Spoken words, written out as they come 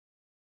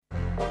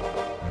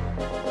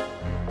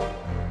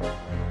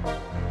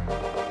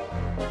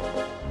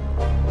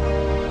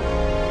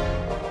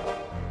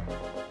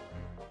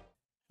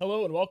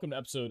Hello and welcome to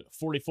episode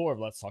 44 of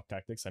Let's Talk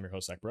Tactics. I'm your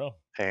host, Zach Bro.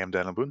 Hey, I'm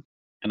Dan Boone.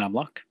 And I'm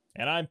Locke.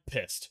 And I'm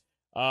pissed.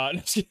 No,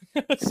 just kidding.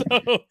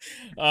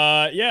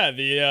 Yeah,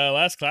 the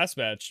last class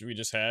match we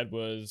just had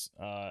was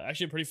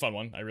actually a pretty fun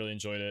one. I really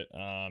enjoyed it,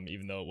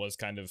 even though it was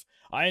kind of...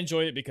 I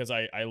enjoyed it because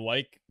I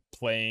like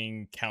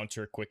playing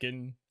counter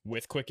Quicken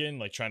with Quicken,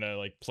 like trying to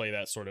like play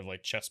that sort of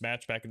like chess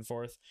match back and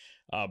forth.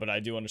 But I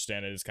do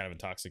understand it is kind of a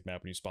toxic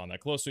map when you spawn that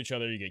close to each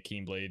other. You get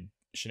Keenblade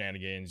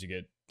shenanigans, you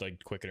get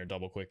like Quicken or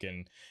double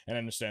Quicken, and I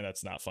understand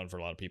that's not fun for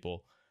a lot of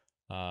people.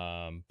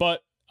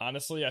 But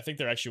honestly, I think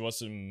there were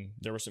some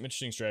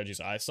interesting strategies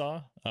I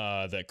saw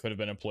that could have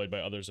been employed by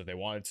others if they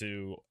wanted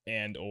to,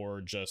 and or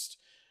just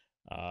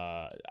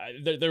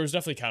there was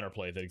definitely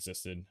counterplay that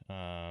existed.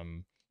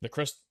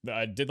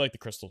 I did like the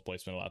crystal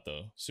placement a lot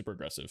though, super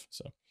aggressive.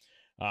 So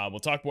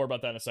we'll talk more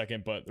about that in a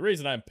second. But the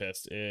reason I'm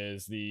pissed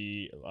is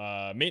the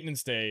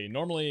maintenance day.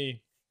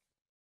 Normally,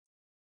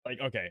 like,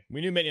 okay, we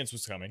knew maintenance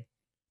was coming.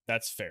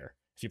 That's fair.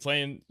 If you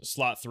play in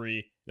slot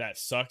 3, that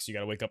sucks. You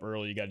got to wake up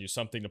early. You got to do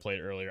something to play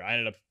it earlier. I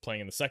ended up playing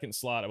in the second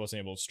slot. I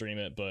wasn't able to stream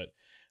it, but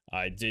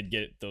I did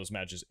get those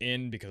matches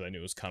in because I knew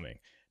it was coming.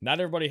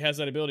 Not everybody has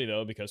that ability,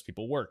 though, because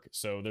people work.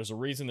 So there's a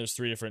reason there's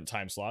 3 different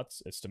time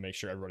slots. It's to make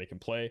sure everybody can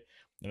play.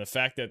 And the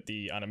fact that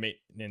on a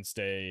maintenance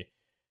day,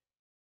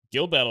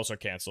 guild battles are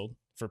canceled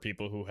for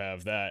people who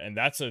have that, and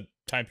that's a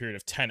time period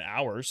of 10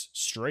 hours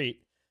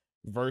straight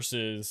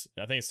versus,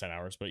 I think it's 10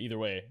 hours, but either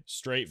way,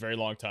 straight, very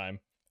long time,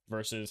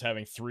 versus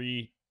having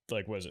 3,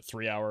 like, what is it, 2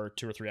 or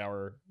 3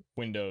 hour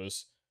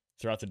windows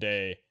throughout the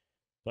day.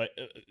 Like,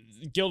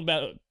 guild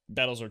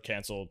battles are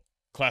canceled.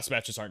 Class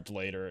matches aren't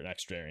delayed or an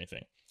extra or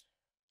anything.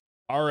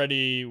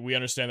 Already, we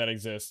understand that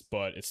exists,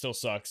 but it still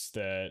sucks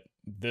that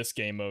this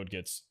game mode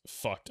gets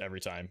fucked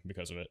every time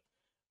because of it.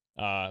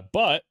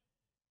 But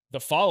the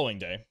following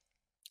day,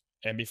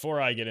 and before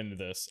I get into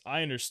this,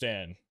 I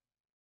understand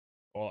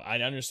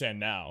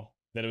now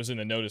that it was in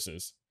the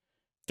notices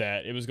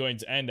that it was going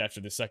to end after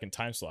the second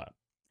time slot.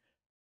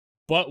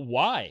 But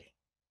why?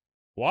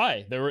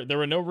 Why? There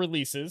were no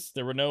releases.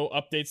 There were no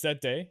updates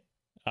that day.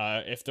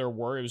 If there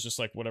were, it was just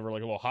like whatever,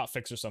 like a little hot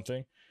fix or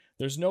something.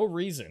 There's no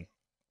reason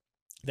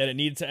that it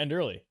needed to end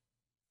early.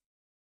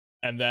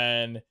 And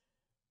then,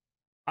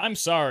 I'm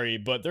sorry,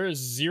 but there is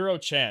zero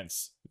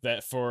chance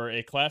that for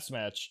a class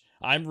match,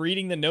 I'm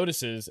reading the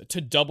notices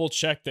to double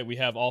check that we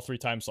have all 3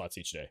 time slots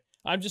each day.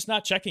 I'm just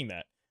not checking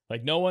that.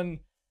 Like, no one...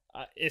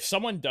 if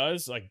someone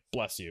does, like,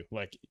 bless you.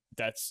 Like,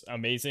 that's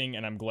amazing,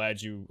 and I'm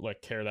glad you,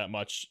 like, care that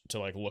much to,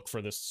 like, look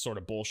for this sort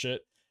of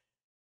bullshit.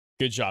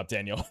 Good job,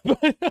 Daniel.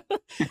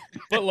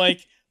 But,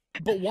 like,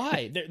 but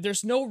why?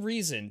 There's no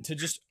reason to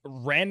just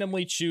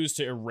randomly choose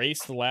to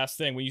erase the last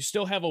thing when you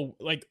still have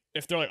like,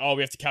 if they're like, oh,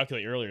 we have to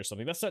calculate early or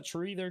something. That's not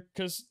true either,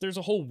 because there's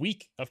a whole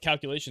week of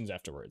calculations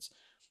afterwards.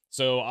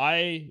 So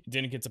I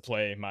didn't get to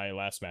play my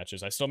last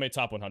matches. I still made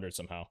top 100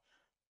 somehow.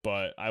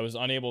 But I was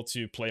unable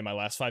to play my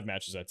last 5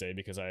 matches that day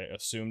because I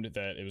assumed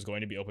that it was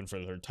going to be open for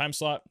the 3rd time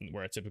slot,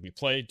 where I typically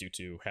play due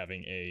to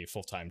having a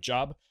full-time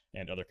job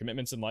and other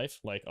commitments in life,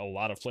 like a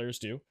lot of players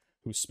do,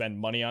 who spend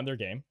money on their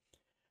game.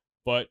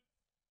 But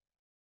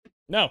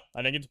no,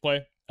 I didn't get to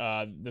play.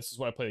 This is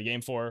what I play the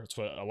game for. It's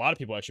what a lot of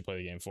people actually play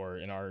the game for,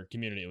 in our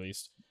community at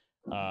least.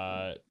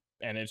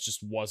 And it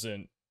just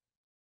wasn't,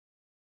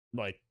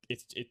 like,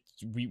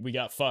 we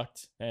got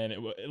fucked. And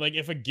like,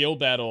 if a guild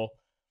battle...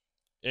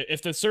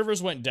 If the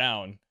servers went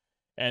down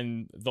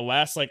and the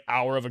last, like,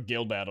 hour of a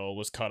guild battle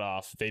was cut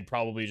off, they'd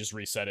probably just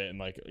reset it and,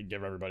 like,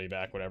 give everybody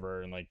back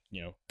whatever and, like,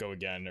 you know, go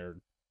again or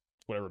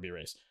whatever be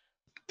erased.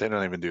 They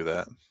don't even do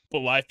that. But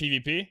live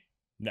PvP?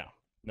 No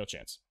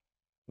chance.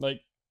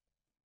 Like,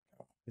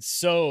 it's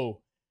so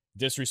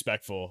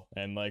disrespectful.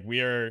 And, like, we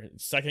are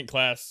second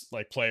class,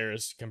 like,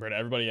 players compared to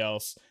everybody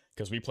else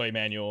because we play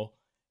manual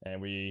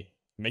and we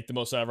make the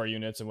most out of our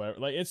units and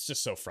whatever. Like, it's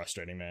just so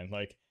frustrating, man.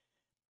 Like,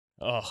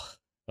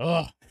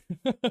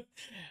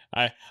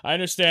 I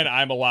understand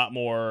I'm a lot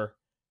more,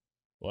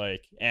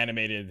 like,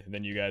 animated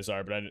than you guys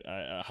are, but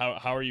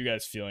how are you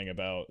guys feeling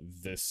about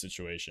this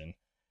situation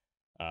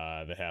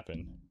that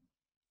happened?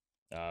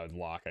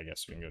 Locke, I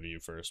guess we can go to you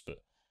first,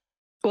 but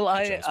well,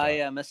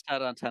 I missed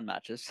out on 10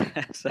 matches,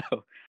 so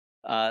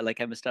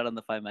like, I missed out on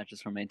the 5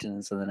 matches for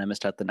maintenance, and then I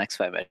missed out the next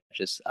 5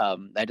 matches.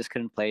 I just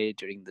couldn't play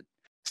during the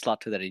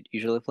slot 2 that I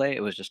usually play.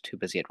 It was just too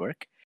busy at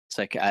work,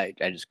 so I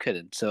just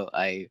couldn't. So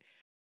I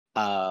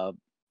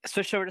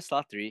switched over to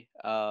slot 3,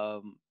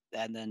 and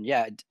then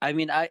I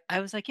mean, I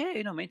was like, yeah,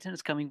 you know, maintenance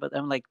is coming, but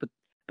I'm like,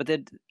 but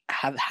then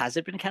has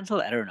it been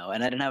canceled? I don't know,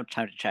 and I didn't have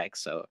time to check.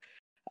 So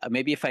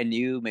maybe if I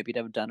knew, maybe I'd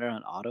have done it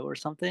on auto or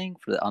something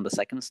on the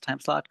second time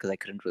slot, because I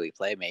couldn't really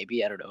play.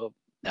 Maybe, I don't know.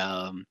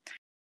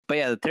 But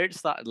yeah, the 3rd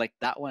slot, like,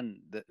 that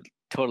one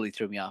totally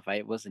threw me off.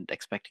 I wasn't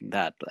expecting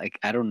that. Like,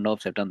 I don't know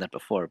if I've done that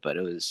before, but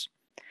it was.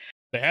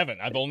 They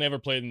haven't. I've only ever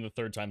played in the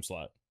 3rd time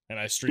slot. And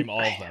I stream all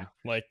of them.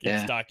 Like,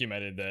 it's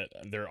documented that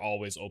they're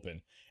always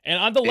open. And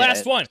on the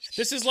last one,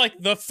 this is like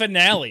the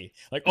finale.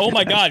 Like, oh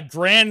my god,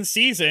 grand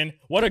season.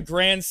 What a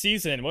grand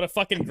season. What a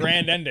fucking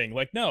grand ending.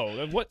 Like,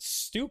 no, what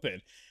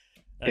stupid.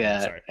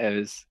 Sorry. It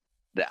was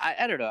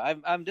I don't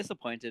know. I'm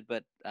disappointed,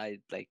 but I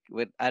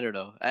don't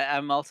know.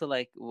 I'm also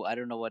like I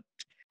don't know what.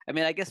 I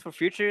mean, I guess for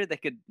future they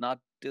could not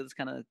do this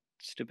kind of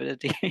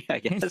stupidity. I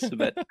guess,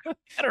 but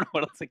I don't know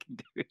what else they can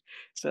do.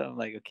 So I'm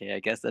like, okay, I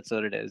guess that's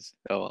what it is.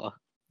 Oh well,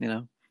 you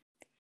know.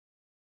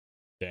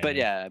 But Dang.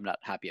 yeah, I'm not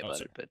happy Oh, about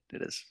sorry. it.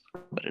 But it is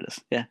what it is.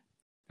 Yeah.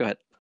 Go ahead.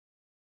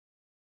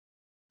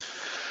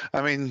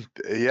 I mean,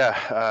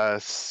 yeah,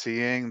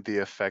 seeing the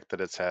effect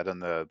that it's had on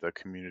the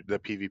community, the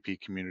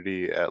PvP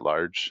community at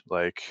large,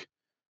 like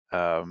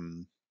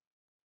um,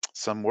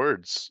 some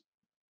words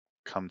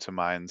come to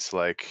mind,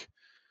 like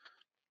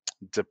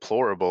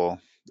deplorable,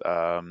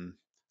 um,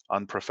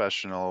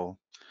 unprofessional,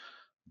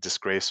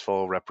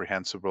 disgraceful,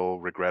 reprehensible,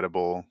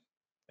 regrettable,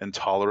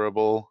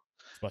 intolerable.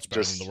 It's much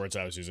better than the Just words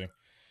I was using.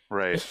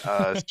 right.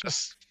 It's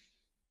just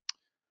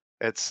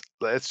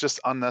it's just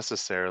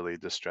unnecessarily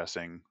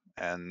distressing,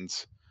 and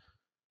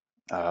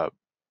uh,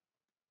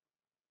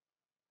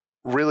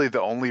 really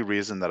the only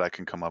reason that I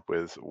can come up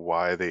with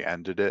why they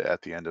ended it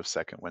at the end of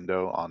second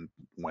window on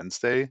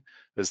Wednesday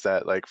is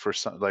that like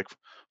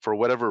for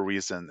whatever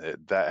reason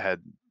that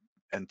had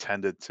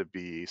intended to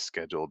be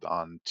scheduled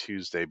on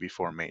Tuesday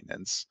before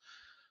maintenance.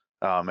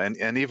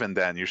 And even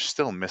then, you're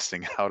still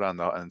missing out on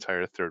the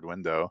entire third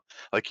window.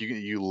 Like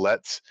you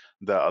let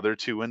the other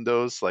two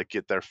windows like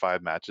get their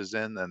 5 matches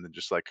in, and then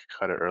just like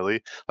cut it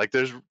early. Like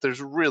there's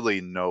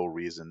really no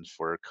reason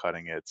for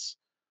cutting it,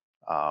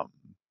 um,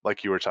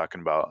 like you were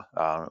talking about,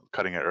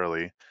 cutting it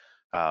early.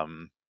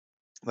 Um,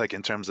 like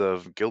in terms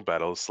of guild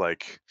battles,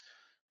 like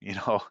you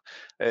know,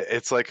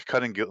 it's like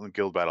cutting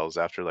guild battles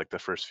after like the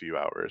first few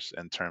hours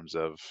in terms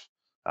of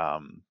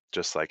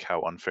just like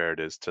how unfair it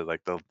is to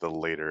like the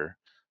later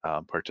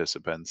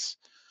participants.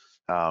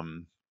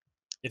 Um,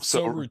 It's so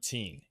so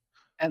routine.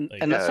 And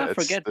Like, let's yeah, not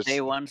it's forget day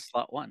there's one,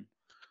 slot one,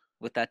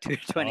 with that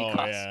 220 oh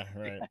cost. yeah,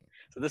 right. Yeah.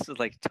 So this is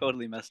like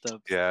totally messed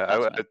up yeah,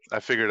 last match. I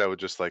figured I would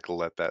just like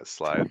let that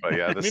slide, but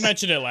yeah, We this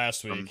mentioned it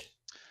last um, week.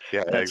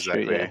 yeah, That's true.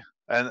 exactly.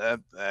 Yeah.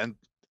 And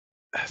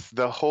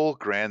the whole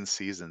grand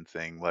season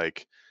thing,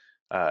 like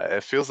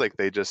it feels like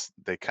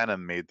they kind of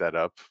made that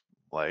up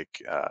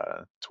like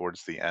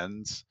towards the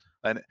end.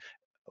 And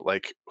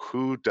like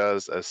who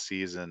does a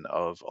season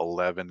of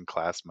 11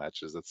 class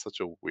matches? That's such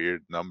a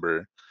weird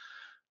number.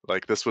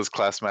 Like this was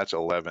class match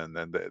 11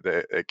 and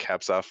it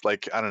caps off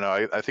like I don't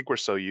know. I think we're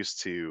so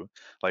used to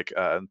like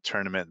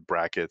tournament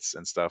brackets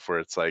and stuff where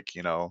it's like,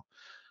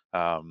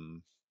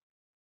 um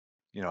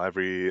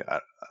every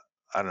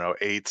I don't know,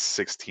 8,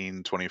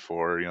 16,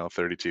 24,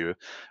 32.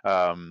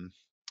 Um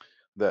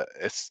the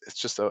it's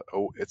just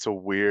it's a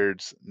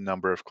weird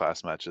number of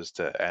class matches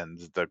to end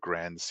the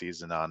grand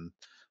season on.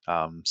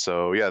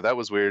 So yeah, that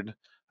was weird.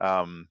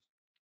 Um,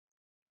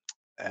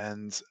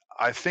 and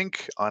I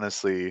think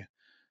honestly,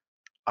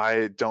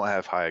 I don't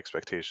have high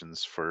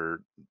expectations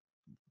for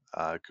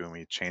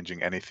Gumi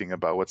changing anything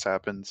about what's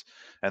happened,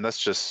 and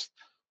that's just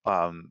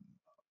um,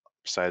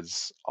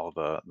 besides all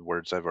the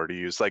words I've already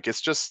used. Like it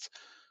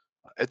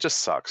just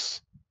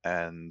sucks,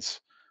 and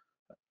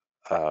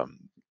um,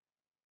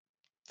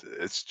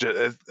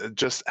 it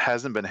just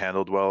hasn't been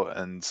handled well,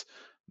 and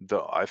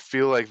I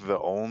feel like the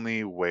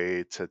only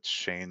way to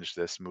change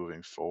this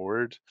moving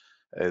forward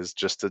is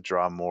just to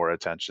draw more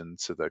attention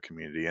to the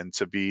community and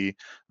to be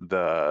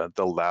the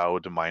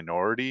loud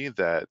minority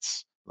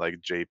that's like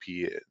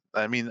JP.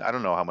 I mean, I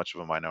don't know how much of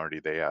a minority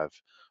they have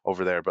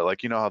over there, but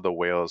like how the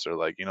whales are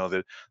like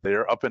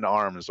they're up in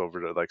arms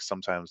over like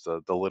sometimes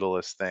the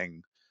littlest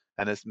thing,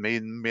 and it may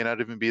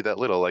not even be that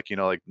little. Like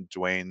like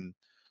Dwayne,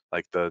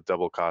 like the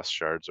double cost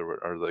shards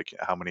or like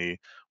how many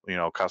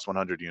cost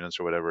 100 units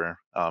or whatever,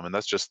 and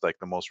that's just like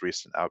the most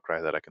recent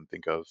outcry that I can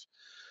think of.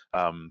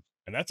 um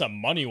And that's a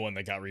money one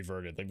that got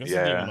reverted. Like this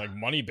isn't even yeah, like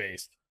money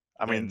based.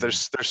 I mean And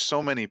there's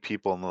so many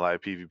people in the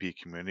live PvP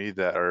community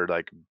that are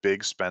like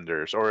big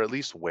spenders or at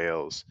least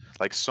whales.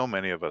 Like so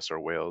many of us are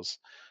whales,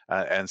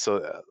 and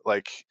so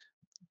like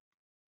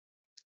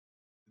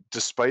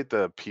despite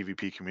the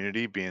PvP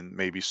community being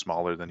maybe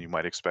smaller than you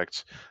might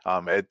expect,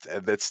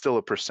 it's still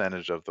a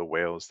percentage of the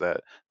whales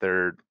that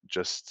they're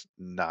just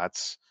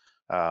not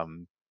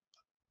um,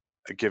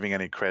 giving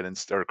any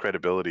credence or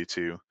credibility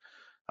to,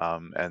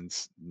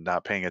 and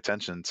not paying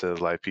attention to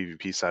the live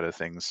PvP side of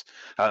things.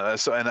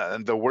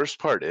 And the worst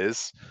part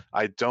is,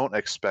 I don't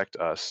expect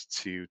us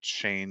to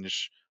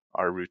change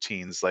our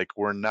routines. Like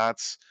we're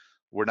not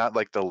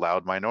like the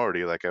loud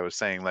minority. Like I was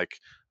saying, like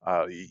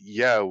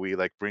yeah, we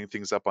like bring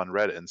things up on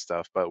Reddit and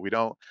stuff, but we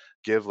don't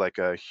give like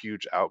a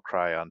huge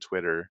outcry on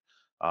Twitter.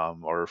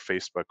 Or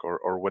Facebook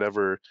or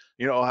whatever.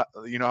 You know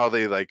how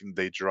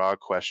they draw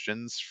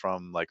questions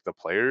from like the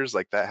players,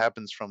 like that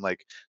happens from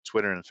like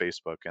Twitter and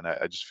Facebook, and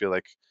I just feel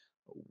like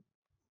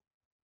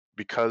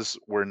because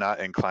we're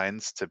not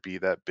inclined to be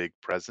that big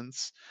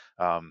presence,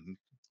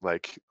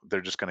 like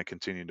they're just going to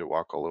continue to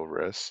walk all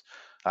over us.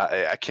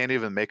 I can't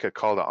even make a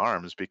call to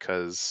arms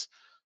because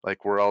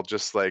like we're all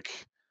just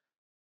like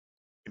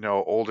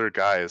older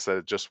guys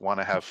that just want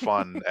to have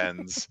fun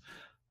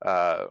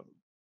uh,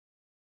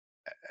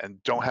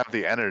 and don't have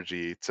the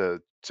energy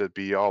to to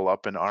be all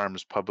up in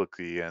arms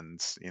publicly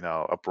and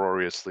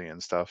uproariously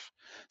and stuff.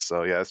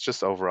 So yeah, it's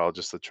just overall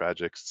just a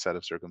tragic set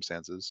of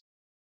circumstances.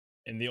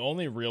 And the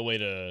only real way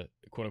to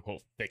quote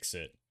unquote fix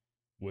it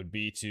would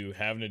be to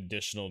have an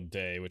additional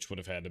day, which would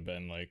have had to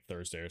been like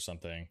Thursday or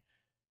something,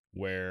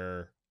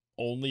 where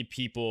only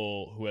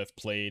people who have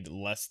played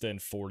less than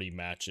 40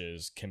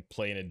 matches can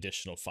play an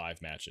additional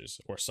 5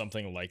 matches or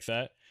something like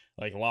that.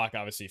 Like lock,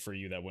 obviously for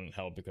you that wouldn't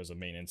help because of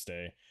maintenance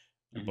day,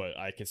 Mhm. but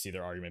I could see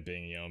their argument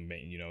being,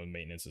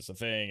 maintenance is a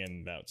thing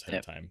and that's head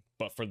Yep. time.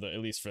 But for the at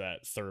least for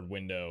that third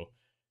window,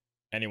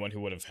 anyone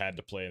who would have had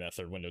to play in that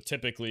third window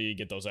typically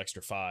get those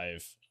extra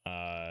 5.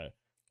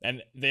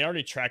 And they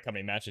already track how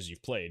many matches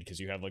you've played because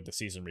you have like the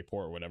season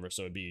report or whatever.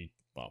 So it'd be,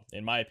 well,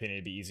 in my opinion,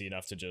 it'd be easy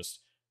enough to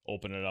just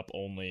open it up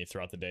only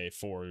throughout the day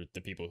for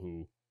the people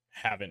who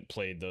haven't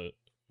played the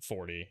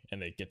 40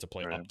 and they get to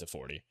play Right. up to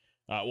 40.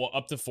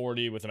 Up to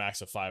 40 with a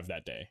max of 5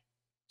 that day.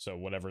 So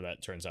whatever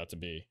that turns out to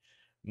be.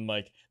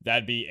 Like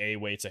that'd be a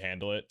way to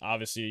handle it.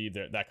 Obviously,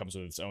 that comes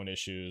with its own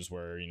issues.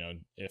 Where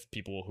if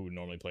people who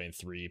normally play in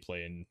 3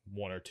 play in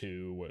 1 or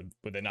 2,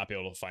 would they not be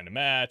able to find a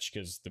match?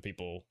 Because the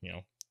people,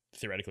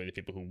 theoretically, the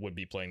people who would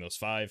be playing those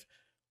 5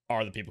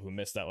 are the people who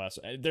missed that last.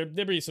 There'd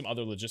be some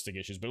other logistic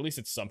issues, but at least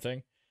it's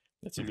something.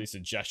 That's at Mhm. least a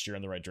gesture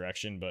in the right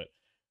direction. But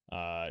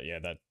yeah,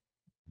 that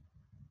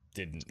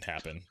didn't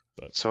happen.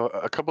 But So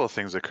a couple of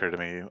things occurred to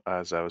me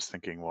as I was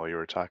thinking while you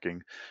were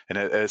talking, and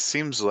it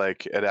seems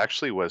like it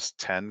actually was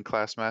 10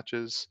 class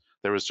matches.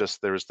 There was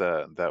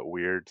that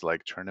weird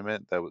like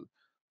tournament that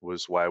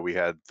was why we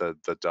had the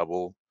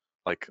double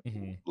like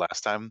mhm.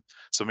 last time.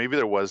 So maybe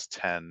there was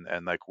 10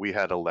 and like we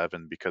had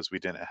 11 because we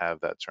didn't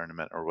have that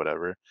tournament or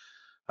whatever.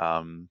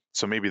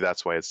 So maybe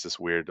that's why it's this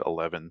weird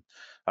 11.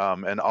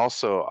 And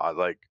also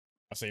like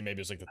I'll say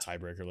maybe it's like the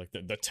tiebreaker, like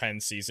the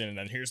 10 season, and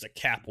then here's the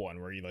cap one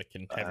where you like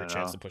can I have your don't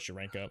chance know. to push your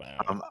rank up.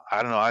 I don't know.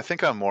 I don't know. I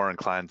think I'm more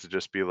inclined to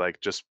just be like,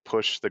 just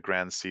push the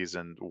grand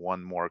season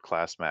one more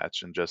class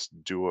match and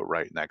just do it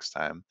right next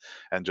time.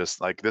 And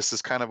just like, this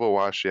is kind of a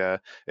wash. Yeah.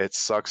 It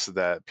sucks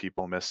that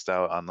people missed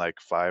out on like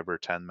 5 or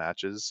 10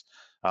 matches.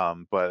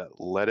 But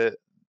let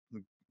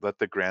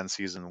the grand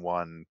season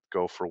one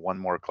go for one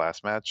more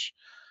class match.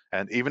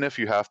 And even if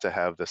you have to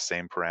have the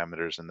same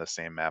parameters in the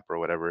same map or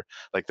whatever,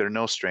 like they're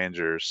no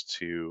strangers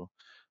to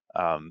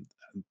um,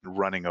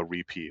 running a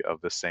repeat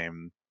of the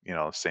same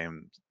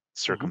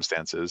Mhm.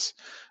 circumstances,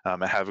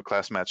 and have a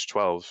class match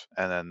 12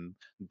 and then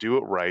do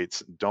it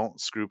right. Don't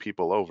screw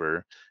people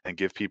over and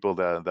give people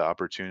the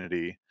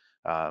opportunity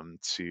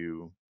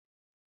to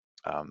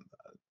um,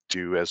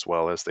 do as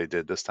well as they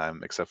did this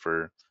time, except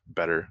for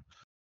better.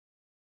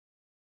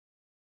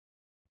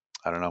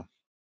 I don't know.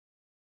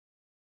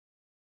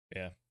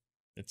 Yeah,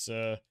 it's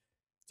a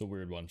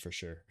weird one for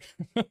sure.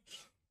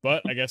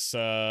 But I guess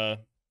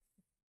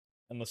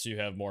unless you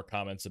have more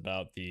comments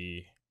about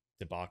the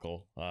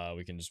debacle,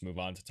 we can just move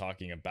on to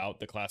talking about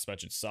the class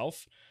match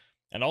itself,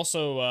 and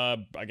also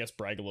I guess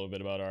brag a little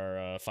bit about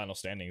our final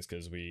standings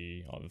because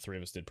all the 3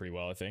 of us did pretty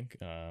well, I think,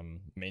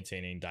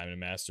 maintaining Diamond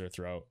Master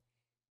throughout.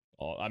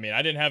 I mean,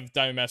 I didn't have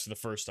Diamond Master the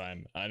first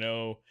time. I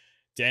know.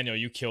 Daniel,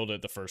 you killed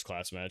it the first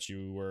class match.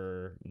 You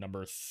were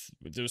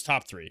it was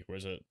top 3.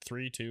 Was it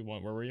 3, 2,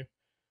 1? Where were you?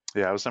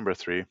 Yeah, I was number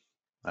 3.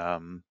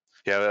 Um,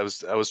 yeah,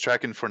 I was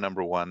tracking for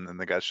number 1, and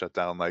they got shut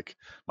down like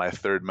my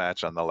third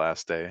match on the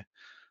last day.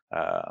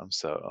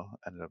 So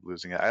ended up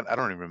losing it. I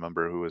don't even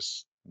remember who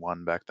was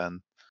won back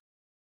then.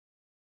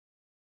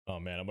 Oh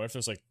man, I wonder if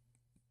there's like,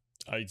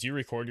 do you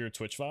record your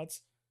Twitch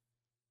VODs?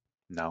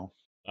 No,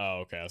 Oh,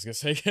 okay. I was gonna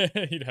say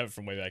you'd have it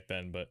from way back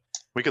then, but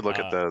we could look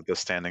at uh, the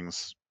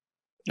standings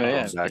Oh oh,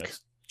 yeah. going back,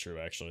 that's true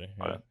actually.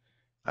 Yeah. but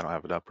I don't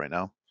have it up right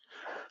now.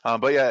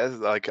 But yeah,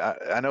 like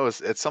I know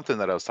it's something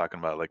that I was talking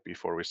about like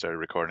before we started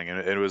recording, and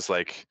it was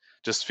like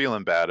just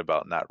feeling bad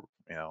about not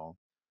you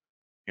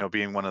know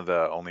being one of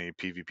the only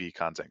PvP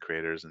content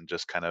creators and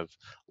just kind of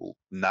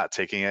not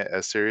taking it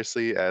as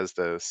seriously as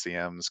the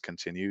CMs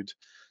continued.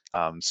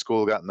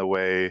 School got in the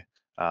way.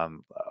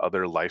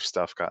 Other life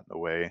stuff got in the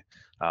way.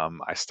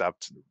 I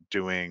stopped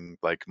doing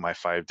like my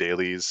 5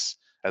 dailies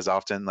as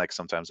often. Like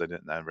sometimes I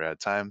didn't ever had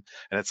time,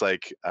 and it's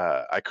like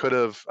I could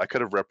have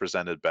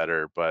represented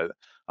better, but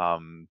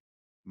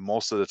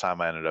most of the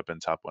time I ended up in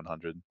top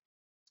 100.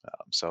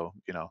 So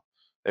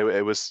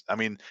it was. I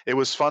mean, it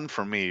was fun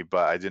for me,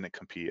 but I didn't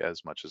compete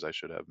as much as I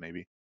should have.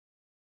 Maybe.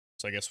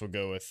 So I guess we'll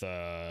go with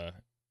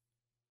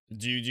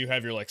do you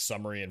have your like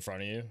summary in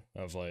front of you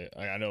of like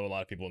I know a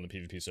lot of people in the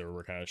PvP server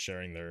were kind of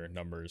sharing their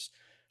numbers.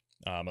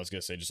 I was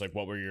gonna say just like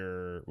what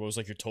was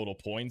like your total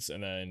points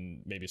and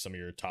then maybe some of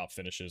your top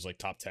finishes like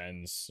top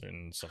tens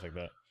and stuff like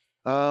that.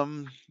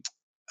 Um,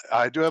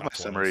 I do have my Top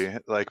 20s. summary.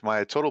 Like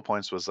my total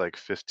points was like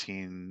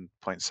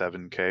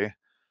 15.7K,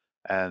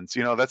 and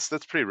that's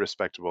pretty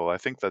respectable. I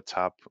think the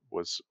top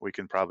was we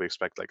can probably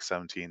expect like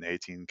 17,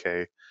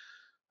 18K.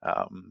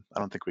 I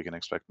don't think we can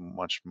expect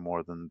much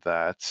more than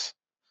that,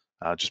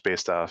 just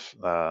based off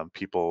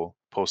people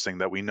posting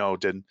that we know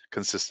did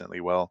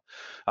consistently well.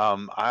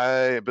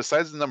 I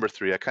besides the number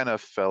 3, I kind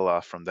of fell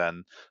off from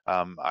then.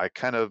 I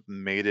kind of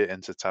made it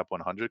into top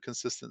 100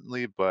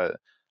 consistently, but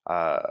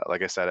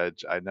like I said,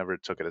 I never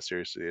took it as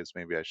seriously as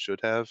maybe I should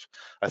have.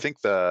 I think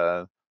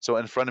so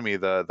in front of me,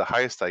 the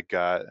highest I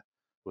got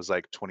was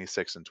like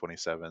 26 and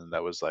 27.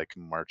 That was like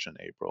March and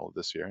April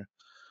this year.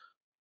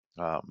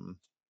 Um,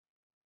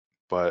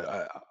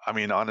 but I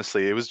mean,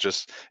 honestly, it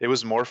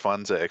was more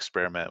fun to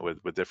experiment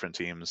with different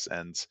teams,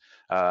 and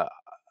uh,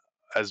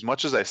 as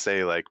much as I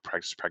say like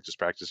practice, practice,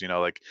 practice,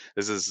 like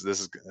this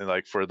is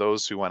like for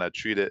those who want to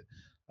treat it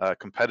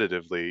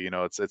competitively,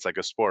 it's like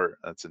a sport.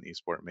 It's an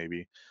esport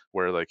maybe,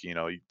 where like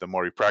the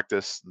more you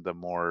practice, the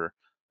more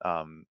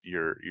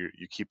you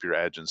keep your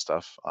edge and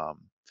stuff.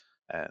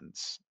 And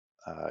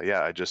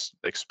yeah, I just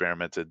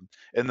experimented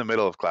in the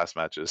middle of class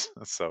matches.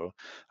 So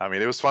I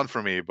mean, it was fun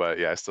for me, but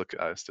yeah, I still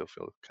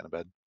feel kind of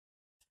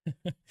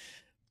bad.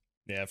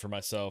 Yeah, for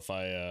myself,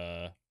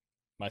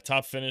 my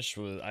top finish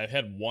was I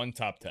had one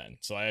top 10,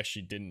 so I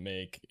actually didn't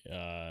make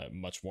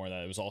much more than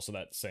that. It was also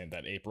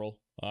that April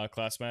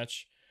class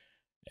match,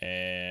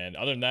 and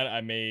other than that, I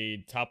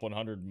made top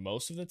 100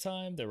 most of the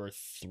time. There were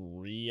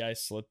 3 I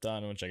slipped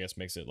on, which I guess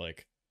makes it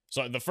like,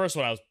 so the first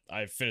one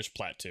I finished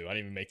plat 2. I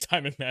didn't even make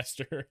Diamond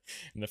Master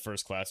in the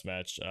first class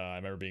match. I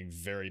remember being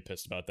very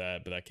pissed about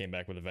that, but I came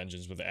back with a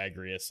vengeance with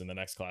Agrius in the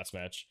next class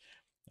match.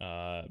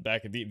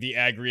 Back at the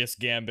Agrius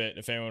Gambit,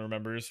 if anyone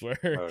remembers, where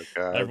Oh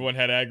God. everyone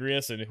had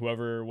Agrius and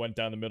whoever went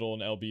down the middle in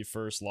LB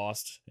first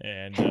lost.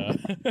 And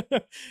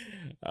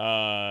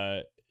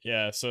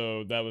yeah,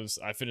 so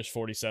I finished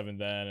 47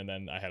 then, and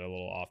then I had a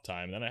little off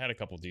time, and then I had a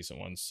couple decent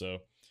ones. So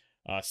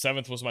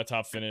 7th was my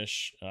top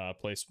finish,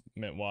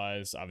 placement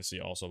wise, obviously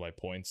also by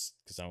points,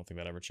 because I don't think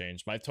that ever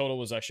changed. My total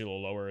was actually a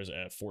little lower, is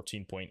at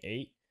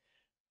 14.8.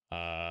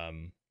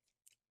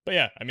 But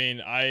yeah, I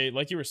mean,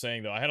 like you were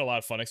saying though, I had a lot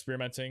of fun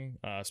experimenting,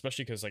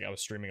 especially because like I was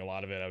streaming a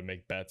lot of it. I would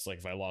make bets, like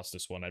if I lost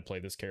this one, I'd play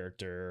this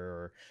character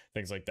or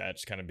things like that.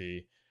 Just kind of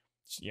be,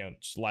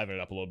 just liven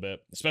it up a little bit.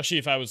 Especially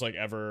if I was like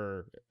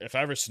if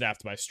I ever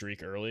snapped my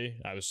streak early,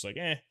 I was just like,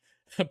 I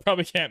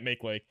probably can't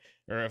make like,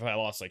 or if I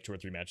lost like 2 or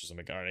 3 matches, I'm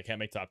like, all right, I can't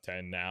make top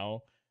 10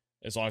 now.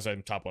 As long as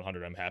I'm top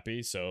 100, I'm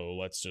happy. So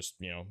let's just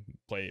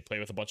play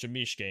with a bunch of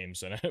niche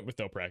games and with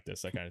no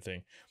practice, that kind of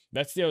thing.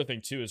 That's the other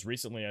thing too. Is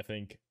recently I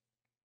think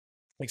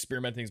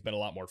experimenting has been a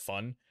lot more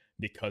fun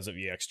because of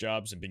EX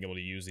jobs and being able to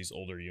use these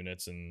older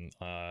units and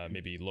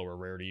maybe lower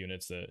rarity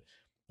units that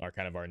are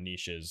kind of our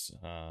niches.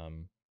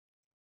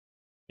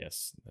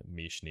 Yes,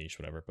 niche,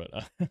 whatever. But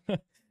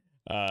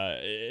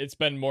it's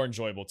been more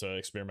enjoyable to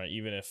experiment,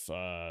 even if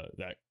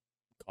that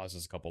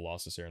causes a couple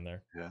losses here and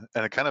there. Yeah,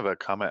 and a kind of a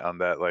comment on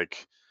that,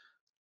 like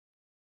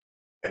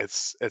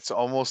it's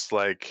almost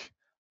like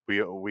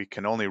we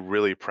can only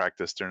really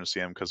practice during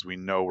CM because we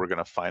know we're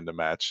gonna find a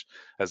match,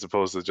 as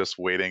opposed to just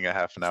waiting a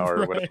half an hour or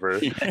Right. whatever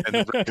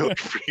and regular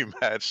free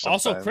match.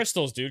 Also, Sometimes.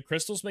 crystals, dude.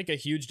 Crystals make a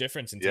huge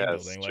difference in team Yeah,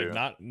 it's building. Like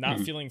true. not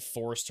feeling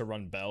forced to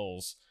run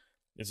bells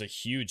is a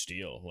huge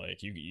deal. Like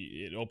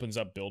it opens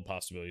up build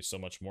possibilities so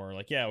much more.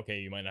 Like, yeah, okay,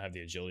 you might not have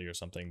the agility or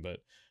something, but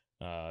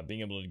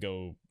being able to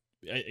go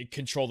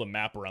control the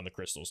map around the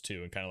crystals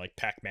too, and kind of like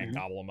Pac-Man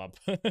gobble them up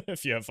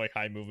if you have like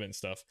high movement and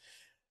stuff.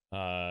 Like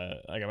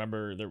I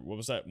remember what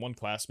was that one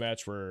class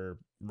match where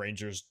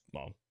Rangers,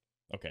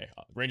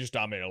 Rangers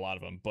dominated a lot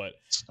of them, but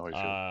Snowy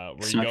field.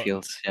 where you go,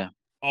 Snowfields, yeah.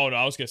 oh no,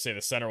 I was gonna say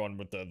the center one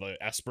with the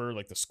Esper,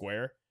 like the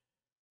square.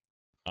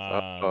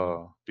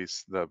 Oh,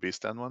 the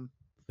Beast End one.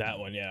 That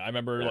one, yeah. I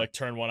remember Yeah. like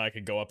turn 1, I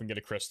could go up and get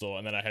a crystal,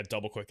 and then I had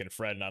double quick and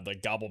Fred, and I'd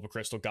like gobble up a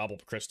crystal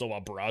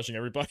while barraging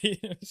everybody.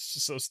 It's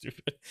just so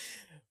stupid.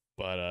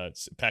 But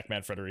it's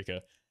Pac-Man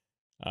Frederica.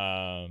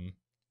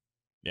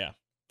 Yeah.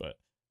 But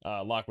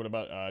Locke, what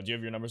about do you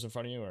have your numbers in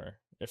front of you, or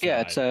if Yeah,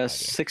 not, it's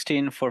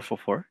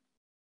 16,444.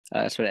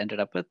 That's what I ended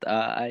up with.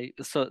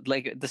 So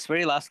like this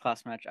very last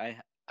class match, I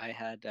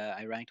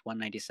ranked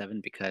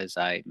 197 because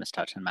I missed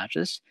out 10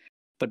 matches.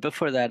 But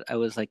before that, I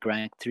was like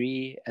rank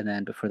 3, and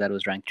then before that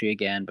was rank 3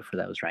 again. Before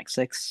that was rank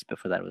 6.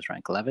 Before that was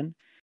rank 11.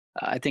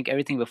 I think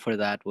everything before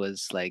that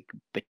was like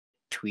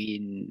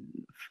between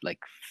like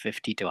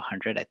 50 to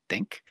 100, I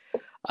think.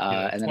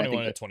 yeah, And then I 21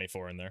 think and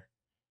 24 in there.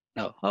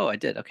 no, oh, I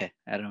did. Okay,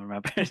 I don't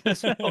remember.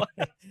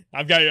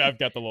 I've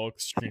got the little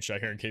screenshot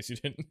here in case you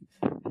didn't.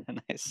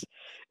 Nice.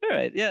 All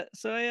right, yeah.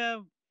 So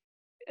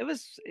it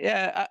was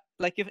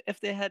like if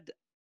they had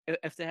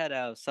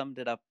summed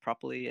it up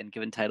properly and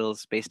given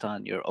titles based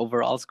on your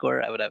overall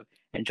score, I would have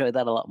enjoyed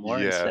that a lot more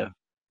instead Yeah. of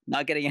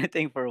not getting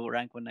anything for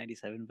rank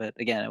 197. But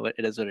again,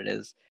 it is what it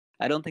is.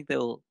 I don't think they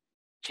will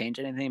change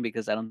anything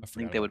because I don't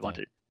think they would want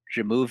to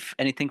remove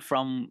anything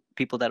from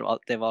people that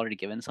they've already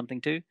given something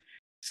to.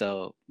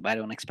 So I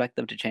don't expect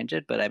them to change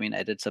it. But I mean,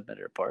 I did submit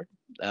a report.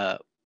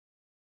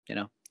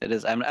 It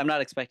is. I'm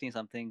not expecting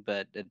something,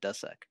 but it does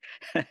suck.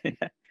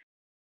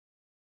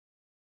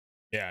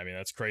 Yeah, I mean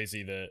that's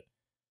crazy that.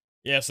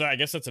 Yeah, so I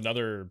guess that's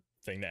another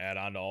thing to add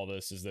on to all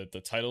this is that the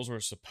titles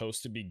were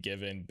supposed to be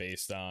given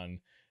based on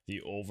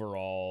the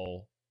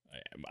overall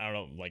I don't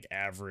know, like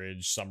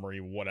average, summary,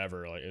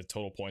 whatever, like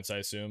total points, I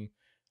assume,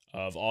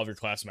 of all of your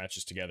class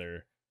matches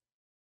together,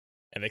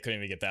 and they couldn't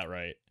even get that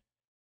right.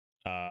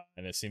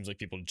 And it seems like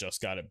people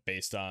just got it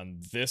based on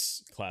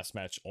this class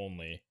match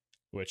only,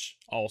 which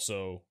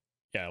also,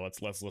 yeah,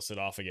 let's list it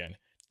off again.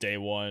 Day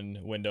one,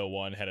 window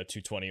one had a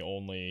 220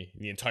 only,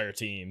 the entire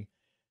team.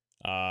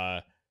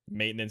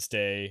 Maintenance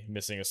day,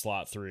 missing a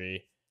slot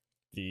 3.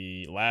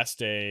 The last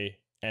day,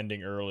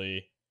 ending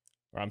early,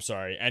 or I'm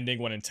sorry, ending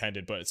when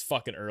intended, but it's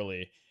fucking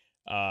early.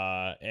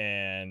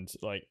 And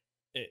like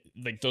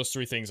those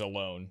 3 things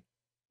alone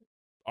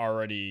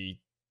already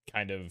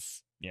kind of,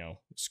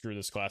 screw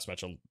this class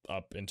match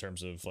up in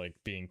terms of like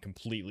being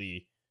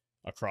completely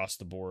across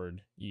the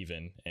board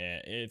even.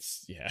 And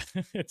it's, yeah,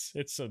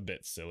 it's a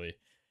bit silly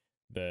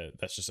that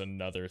that's just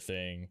another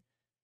thing.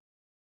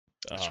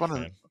 I just Oh want to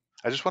man,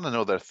 I just want to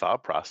know their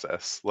thought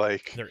process.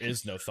 Like, there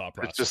is no thought it's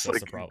process. just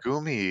That's like the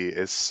problem. Gumi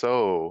is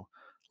so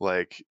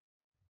like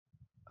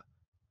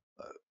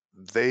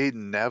they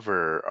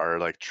never are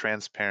like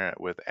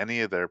transparent with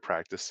any of their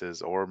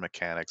practices or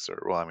mechanics,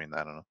 or well, I mean,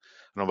 I don't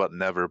know about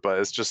never, but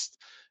it's just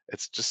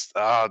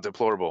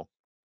deplorable.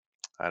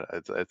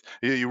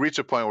 You reach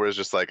a point where it's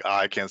just like,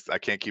 I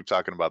can't keep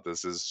talking about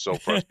this. This is so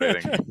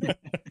frustrating.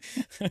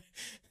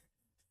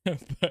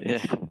 But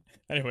Yeah.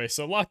 anyway,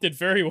 so Locke did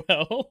very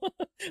well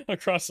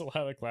across a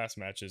lot of class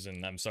matches,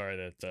 and I'm sorry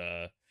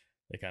that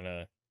they kind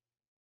of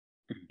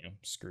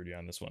screwed you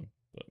on this one.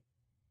 But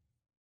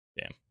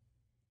damn.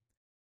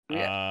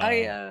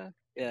 Yeah,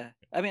 yeah.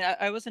 I mean,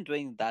 I wasn't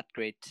doing that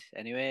great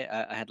anyway.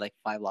 I had like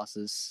 5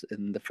 losses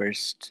in the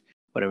first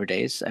whatever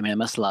days. I mean, I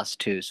must lost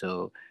 2,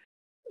 so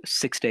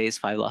 6 days,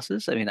 5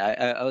 losses. I mean,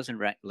 I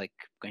wasn't like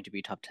going to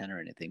be top 10 or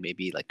anything.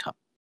 Maybe like top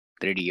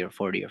 30 or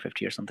 40 or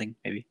 50 or something,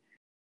 maybe.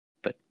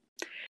 But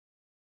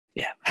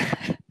yeah,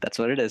 that's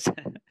what it is.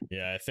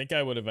 Yeah, I think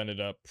I would have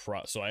ended up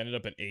so I ended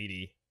up at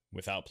 80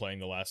 without playing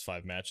the last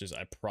 5 matches.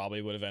 I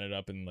probably would have ended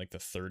up in like the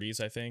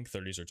 30s, I think,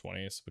 30s or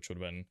 20s, which would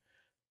have been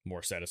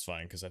more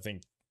satisfying because I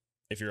think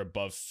if you're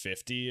above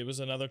 50, it was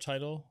another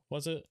title,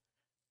 was it?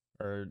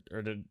 Or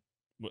did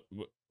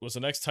was the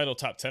next title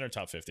top 10 or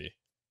top 50? It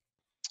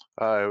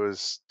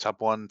was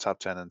top 1, top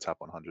 10, and top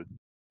 100.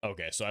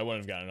 Okay, so I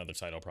wouldn't have gotten another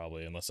title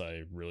probably unless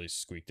I really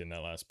squeaked in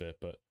that last bit,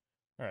 but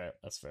all right,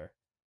 that's fair.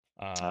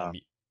 Uh,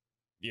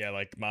 Yeah,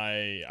 like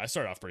I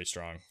started off pretty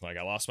strong. Like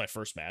I lost my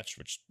first match,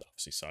 which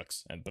obviously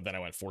sucks, but then I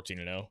went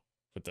 14-0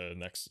 with the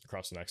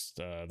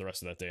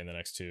rest of that day and the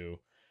next 2.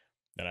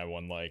 Then I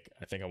won I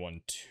think I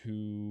won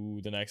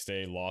 2 the next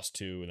day, lost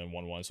 2, and then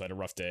won 1. So I had a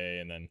rough day,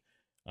 and then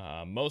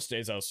most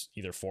days I was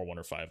either 4-1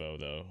 or 5-0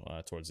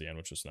 though towards the end,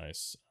 which was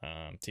nice.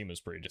 Team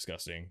was pretty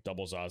disgusting.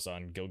 Double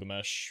Zazan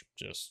Gilgamesh,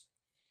 just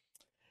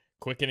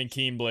Quicken and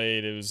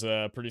Keenblade. It was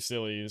pretty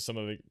silly. Some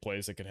of the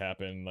plays that could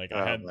happen. Like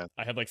I oh had man.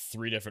 I had like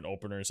 3 different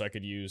openers I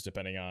could use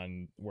depending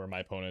on where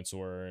my opponents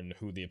were and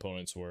who the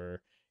opponents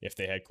were. If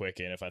they had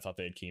Quicken, if I thought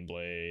they had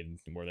Keenblade,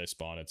 where they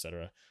spawn,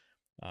 etc.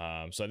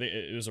 So I think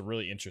it was a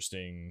really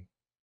interesting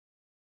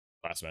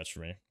last match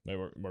for me.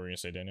 What were you gonna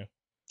say, Daniel?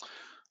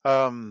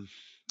 Um,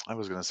 I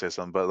was gonna say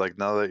something, but like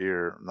now that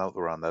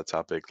we're on that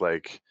topic,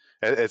 like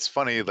it's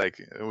funny. Like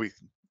we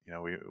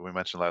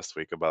mentioned last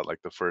week about like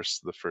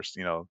first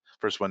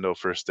window,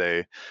 first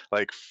day.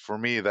 Like for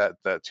me, that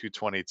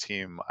 220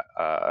 team,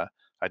 I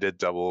did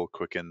double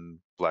Quicken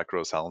Black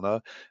Rose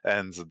Helena,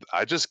 and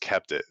I just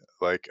kept it.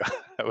 Like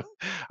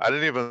I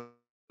didn't even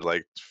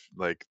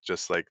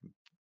just like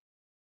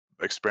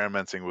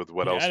experimenting with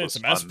what You else added was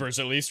some fun. espers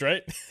at least,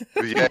 right?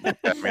 Yeah,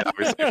 I mean,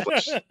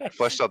 obviously, I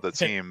fleshed out the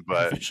team,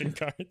 but Vision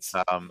cards.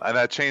 and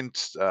I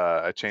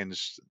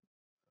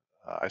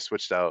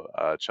switched out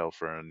Chell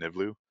for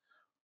Nivlu,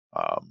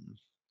 um,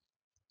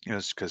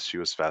 because she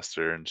was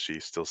faster and she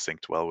still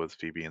synced well with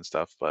Phoebe and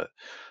stuff. But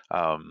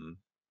um,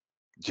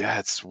 yeah,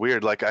 it's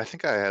weird. Like I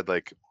think I had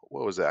like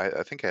what was it?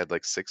 I think I had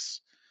like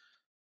six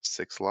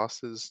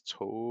losses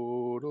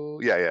total.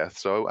 Yeah, yeah.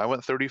 So I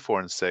went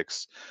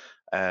 34-6,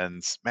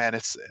 and man,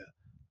 it's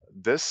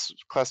this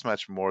class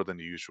match more than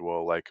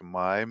usual. Like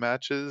my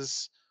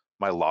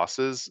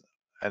losses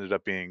ended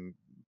up being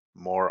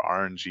more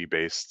RNG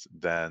based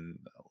than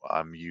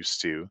I'm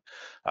used to.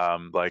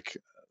 Like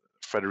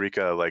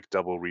Frederica like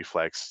double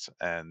reflexed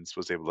and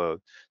was able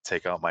to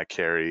take out my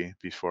carry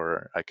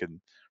before I could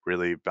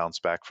really bounce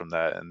back from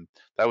that. And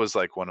that was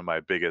like one of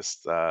my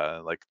biggest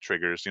like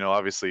triggers.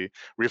 Obviously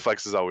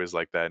reflex is always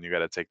like that and you got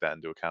to take that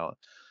into account.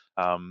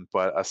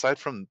 But aside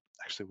from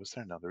actually, was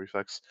there another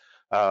reflex?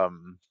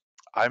 Um,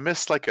 I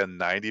missed like a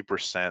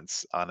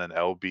 90% on an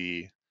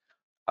LB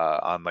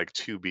on like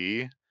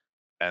 2B,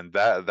 and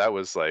that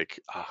was like,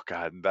 oh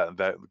god,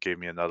 that gave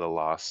me another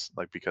loss,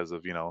 like because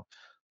of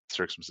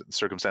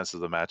circumstances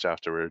of the match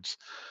afterwards.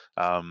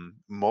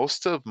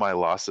 Most of my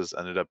losses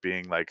ended up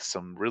being like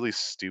some really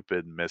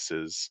stupid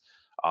misses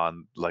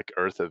on like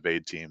Earth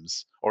evade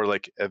teams or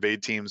like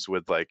evade teams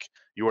with like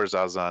Yor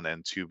Zazan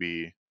and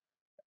 2B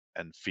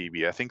and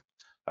Phoebe. I think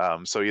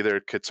so either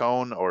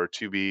Katone or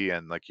 2B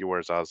and like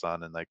Yor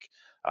Zazan and like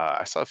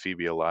I saw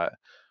Phoebe a lot.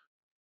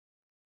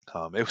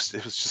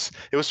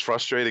 It was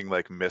frustrating,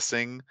 like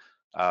missing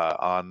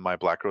on my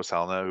Black Rose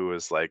Helena, who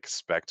was like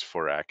spec'd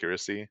for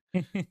accuracy.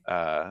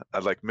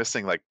 Like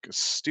missing like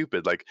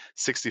stupid like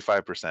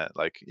 65%.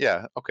 Like,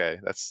 yeah, okay,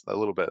 that's a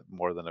little bit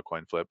more than a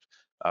coin flip.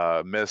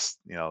 Missed,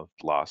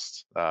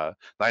 lost.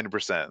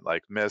 90%,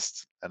 like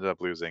missed, ended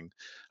up losing.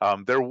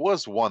 There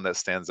was one that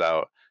stands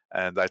out,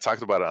 and I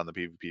talked about it on the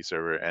PvP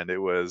server, and it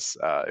was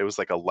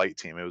like a light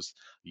team. It was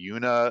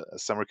Yuna,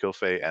 Summer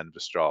Kilfei, and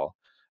Vistral.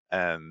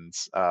 And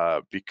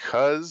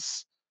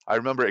because I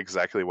remember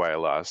exactly why I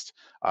lost,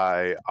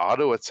 I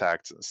auto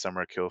attacked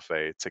Summer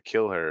Kilfei to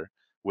kill her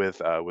with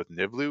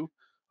Nivlu,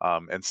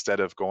 instead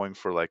of going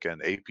for like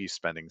an AP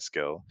spending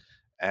skill,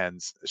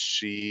 and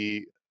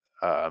she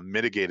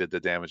mitigated the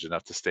damage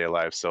enough to stay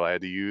alive. So I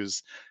had to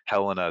use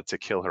Helena to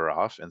kill her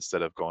off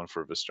instead of going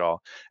for Vistral.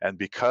 And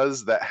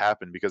because that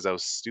happened, because I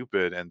was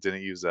stupid and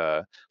didn't use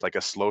a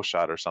slow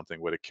shot or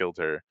something would have killed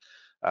her.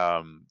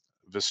 Um,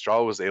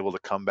 Vistral was able to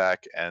come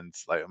back, and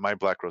like my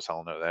Black Rose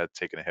Helena that had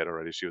taken a hit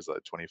already, she was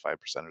like 25%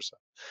 or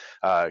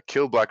so.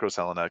 Killed Black Rose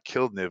Helena,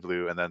 killed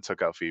Nivlu, and then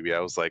took out Phoebe. I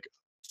was like,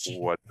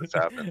 what just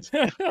happened?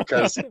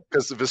 Because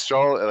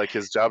Vistral, like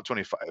his job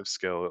 25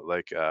 skill,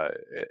 like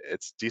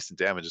it's decent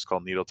damage. It's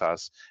called Needle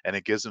Toss, and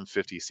it gives him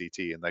 50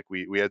 CT. And like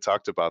we had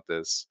talked about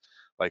this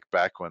like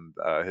back when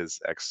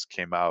his X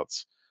came out,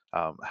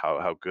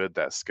 how good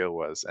that skill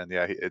was. And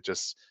yeah,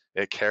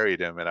 it carried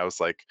him, and I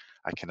was like,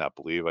 I cannot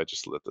believe I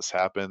just let this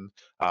happen.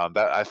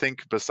 That I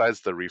think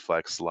besides the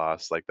reflex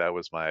loss, like that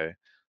was my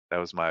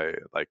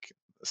like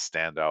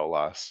standout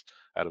loss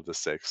out of the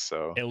 6.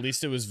 So At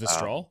least it was um,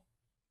 Vistral.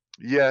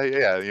 yeah,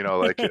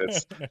 like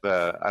it's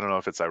I don't know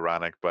if it's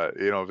ironic, but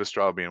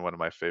Vistral being one of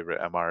my favorite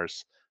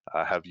MRs,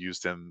 have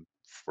used him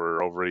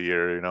for over a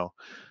year.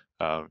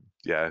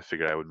 Yeah, I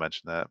figured I would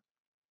mention that.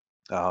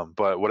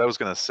 But what I was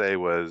gonna say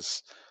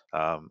was,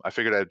 I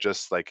figured I'd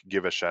just like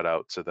give a shout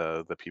out to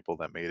the people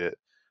that made it,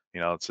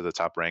 to the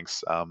top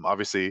ranks.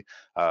 Obviously,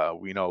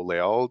 we know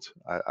Leald.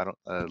 I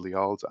don't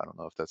Leald. I don't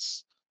know if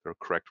that's the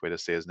correct way to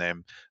say his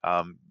name.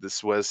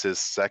 This was his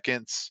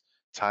second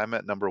time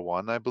at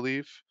 #1, I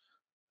believe,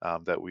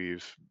 that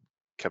we've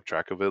kept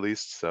track of at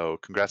least. So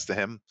congrats to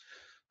him.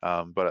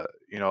 But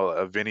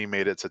Vinny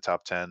made it to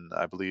top 10.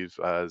 I believe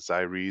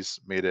Zyrees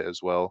made it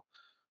as well.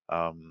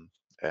 Um,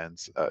 and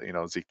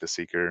Zeke the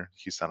Seeker,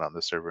 he's not on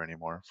the server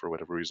anymore for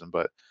whatever reason.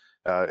 But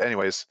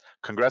anyways,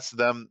 congrats to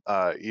them.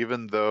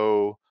 Even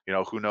though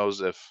who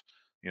knows if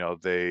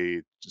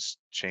they just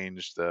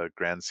changed the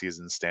grand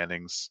season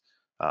standings,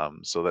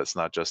 so that's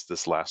not just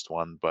this last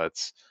one, but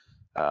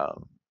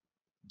um,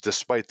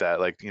 despite that,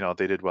 like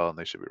they did well and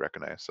they should be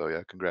recognized. So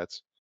yeah,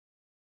 congrats.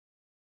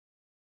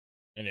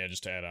 And yeah,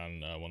 just to add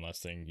on one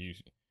last thing,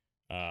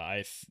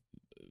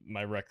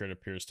 my record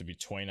appears to be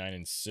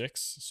 29-6,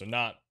 so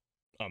not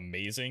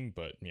amazing,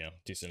 but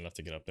decent enough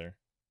to get up there.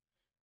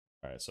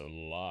 All right, so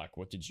Locke,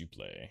 what did you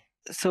play?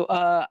 So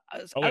I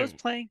was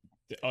playing.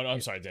 Oh no,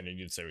 I'm sorry, Danny. You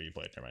didn't say what you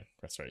played. Never mind.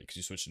 That's right, because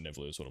you switched to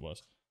Nivlu is what it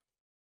was.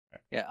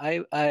 Right.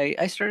 Yeah,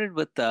 I started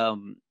with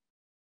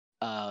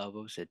what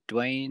was it?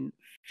 Dwayne,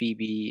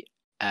 Phoebe,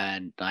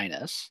 and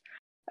Ninus.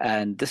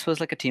 And this was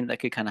like a team that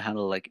could kind of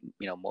handle like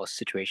most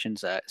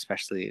situations,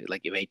 especially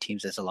like evade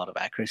teams. There's a lot of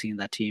accuracy in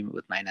that team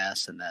with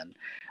 9S, and then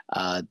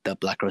the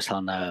Black Rose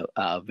Helena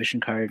vision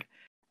card,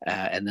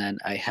 and then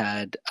I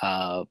had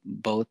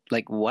both.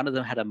 Like one of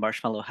them had a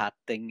marshmallow hat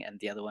thing, and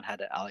the other one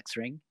had an Alex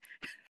ring.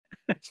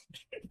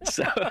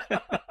 So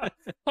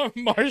a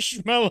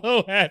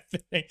marshmallow hat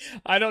thing.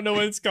 I don't know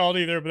what it's called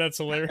either, but that's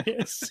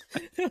hilarious.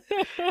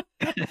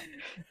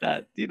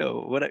 That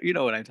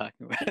what I'm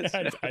talking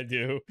about. I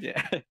do.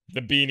 Yeah.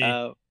 The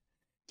beanie.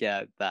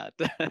 Yeah, that.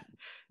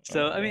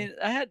 So I mean,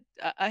 I had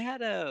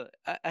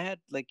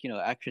like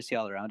accuracy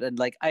all around, and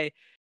like I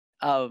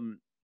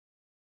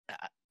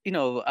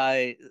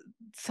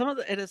some of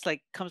it is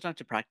like comes down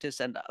to practice,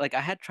 and like I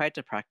had tried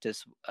to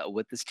practice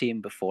with this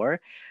team before,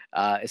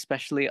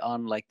 especially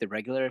on like the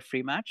regular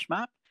free match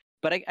map,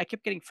 but I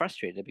kept getting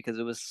frustrated because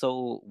it was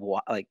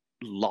so like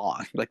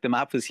long. Like the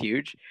map was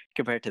huge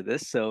compared to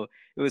this, so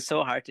it was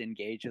so hard to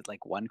engage with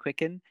like one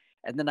quicken.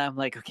 And then I'm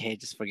like, okay,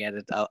 just forget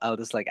it. I'll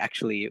just like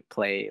actually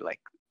play like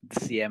the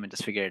CM and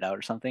just figure it out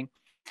or something.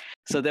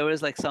 So there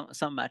was like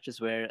some matches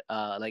where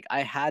like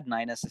I had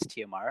 9S as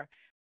TMR,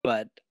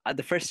 but at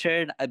the first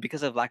turn,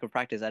 because of lack of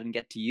practice, I didn't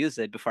get to use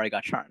it before I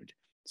got charmed.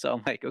 So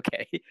I'm like,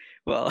 okay,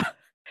 well,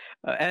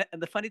 and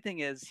the funny thing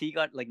is, he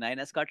got like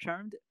 9S got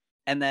charmed,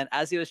 and then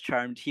as he was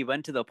charmed, he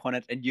went to the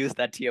opponent and used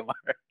that TMR.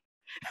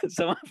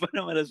 So my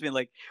opponent has been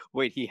like,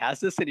 wait, he has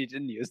this and he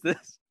didn't use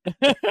this.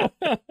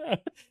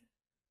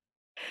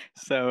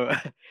 So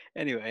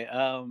anyway,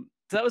 so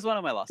that was one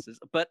of my losses.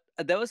 But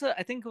there was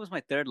I think it was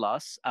my third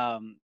loss,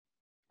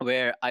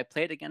 where I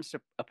played against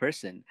a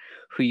person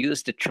who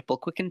used a triple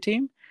quicken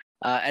team.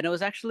 And it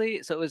was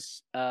actually, so it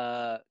was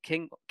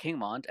King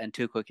Mont and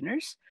 2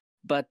 quickeners.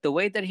 But the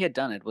way that he had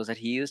done it was that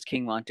he used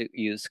King Mont to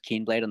use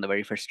Keen Blade on the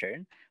very first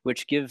turn,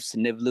 which gives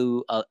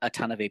Nivlu a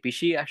ton of AP.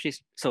 She actually,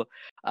 so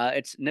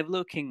it's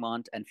Nivlu, King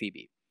Mont, and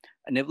Phoebe.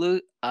 Niblu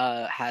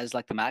has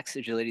like the max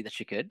agility that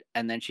she could,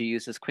 and then she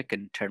uses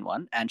Quicken turn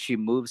 1, and she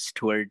moves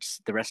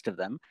towards the rest of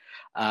them.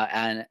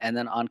 And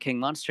then on King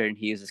Mon's turn,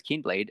 he uses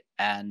Keenblade,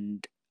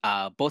 and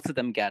both of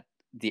them get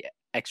the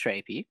extra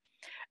AP.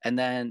 And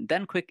then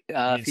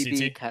Phoebe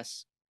CT?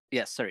 casts.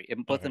 Yes, sorry.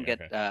 Both of them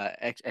Okay,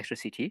 get extra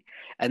CT,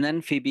 and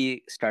then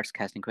Phoebe starts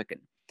casting Quicken.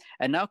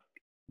 And now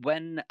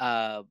when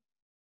the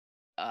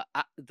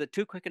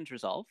two Quickens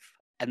resolve,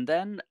 and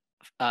then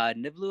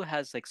Niblu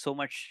has like so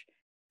much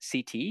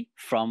CT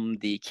from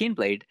the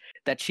Keenblade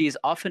that she's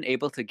often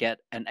able to get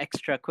an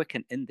extra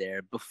Quicken in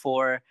there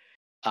before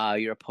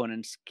your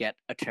opponents get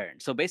a turn.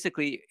 So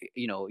basically,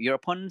 your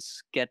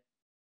opponents get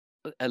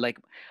like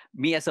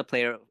me as a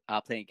player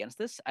playing against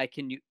this, I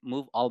can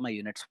move all my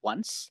units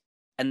once,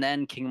 and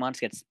then King Mons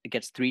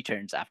gets 3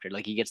 turns after.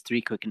 Like he gets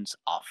 3 Quickens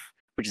off,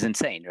 which is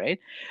insane, right?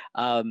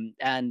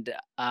 And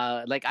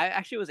like I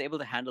actually was able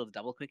to handle the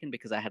double Quicken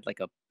because I had like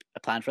a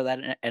plan for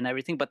that and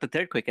everything. But the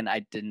third Quicken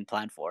I didn't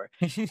plan for,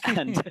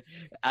 and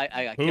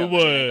I got Who killed.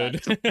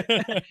 would?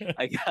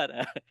 I got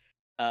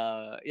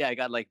I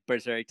got like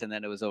berserked, and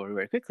then it was over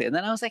very quickly. And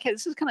then I was like, hey,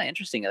 this is kind of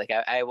interesting. Like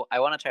I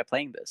want to try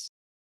playing this.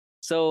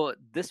 So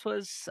this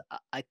was,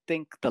 I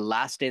think, the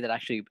last day that I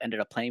actually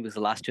ended up playing, because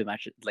the last 2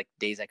 matches, like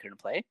days I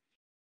couldn't play.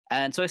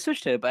 And so I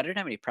switched to it, but I didn't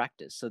have any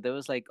practice. So there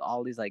was like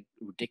all these like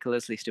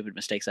ridiculously stupid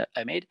mistakes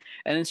I made.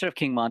 And instead of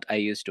King Mont, I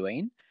used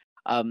Dwayne.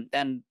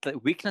 And the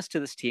weakness to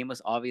this team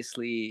was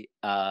obviously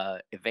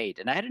evade.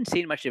 And I hadn't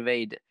seen much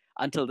evade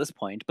until this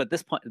point, but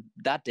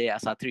that day I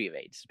saw 3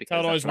 evades. That's how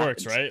it always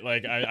works, happens. right?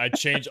 Like I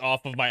change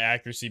off of my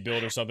accuracy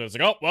build or something. It's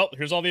like, oh well,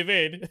 here's all the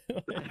evade.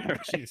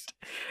 Jeez.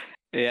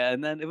 Yeah,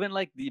 and then even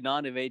like the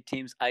non-evade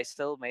teams, I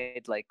still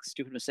made like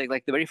stupid mistakes.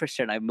 Like the very first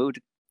turn, I moved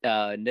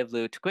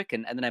Nivlu to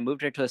Quicken, and then I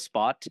moved her to a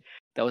spot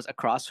that was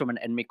across from an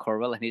enemy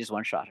Corwell, and he just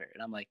one-shot her.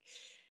 And I'm like,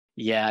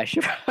 yeah, I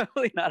should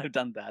probably not have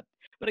done that.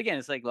 But again,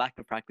 it's like lack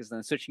of practice, and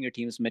then switching your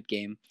teams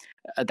mid-game.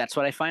 That's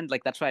what I find.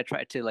 Like that's why I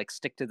try to like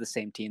stick to the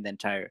same team the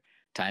entire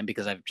time,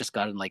 because I've just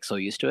gotten like so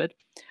used to it.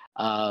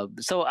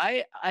 So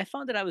I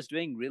found that I was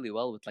doing really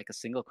well with like a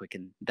single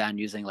Quicken than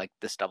using like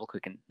this double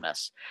Quicken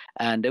mess.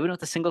 And even with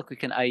the single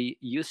Quicken, I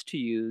used to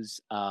use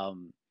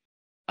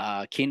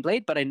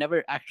Keenblade, but I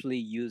never actually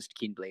used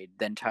Keenblade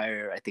the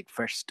entire, I think,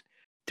 first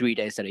 3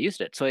 days that I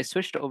used it. So I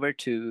switched over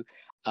to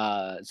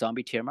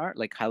Zombie TMR,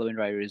 like Halloween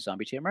Riders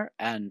Zombie TMR,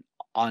 and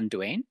on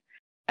Dwayne,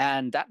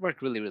 and that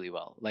worked really, really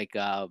well. Like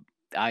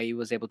I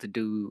was able to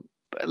do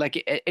like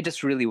it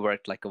just really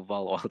worked like a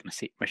well-oiled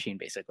machine,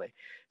 basically.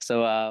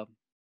 So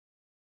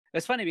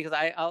it's funny because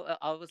I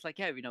was like,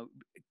 yeah,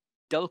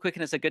 double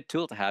Quicken is a good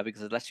tool to have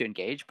because it lets you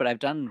engage. But I've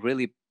done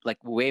really like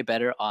way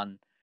better on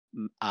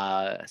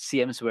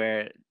CMs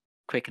where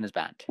Quicken is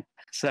banned.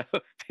 So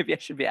maybe I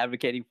should be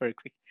advocating for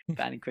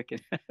banning Quicken.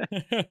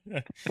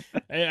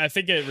 I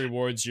think it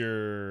rewards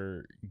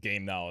your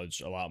game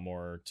knowledge a lot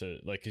more to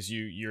like, because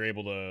you're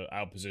able to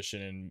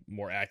outposition and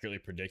more accurately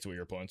predict what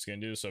your opponent's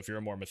gonna do. So if you're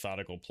a more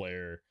methodical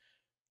player,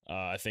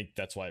 I think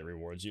that's why it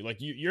rewards you. Like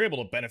you're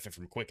able to benefit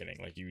from quickening.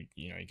 Like you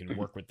can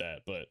work with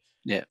that. But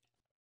yeah,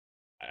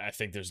 I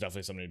think there's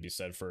definitely something to be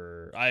said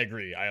for. I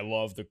agree. I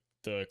love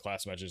the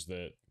class matches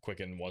that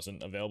Quicken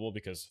wasn't available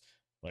because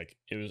like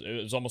it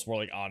was almost more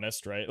like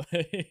honest, right?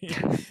 I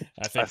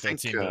think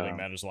the team building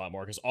matters a lot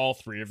more because all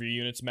 3 of your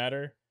units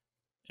matter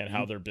and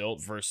how they're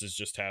built versus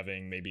just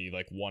having maybe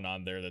like one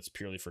on there that's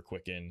purely for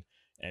Quicken.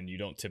 And you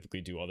don't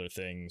typically do other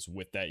things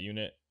with that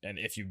unit. And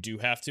if you do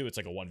have to, it's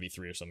like a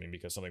 1v3 or something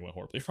because something went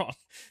horribly wrong.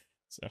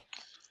 So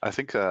I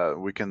think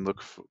we can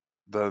look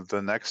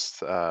the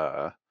next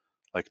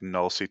like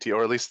null CT,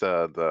 or at least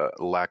the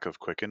lack of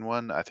Quicken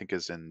one, I think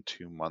is in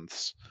 2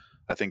 months.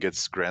 I think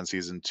it's Grand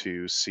Season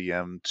 2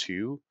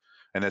 CM2,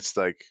 and it's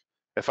like,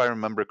 if I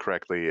remember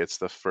correctly, it's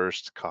the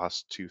first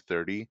cost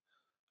 230.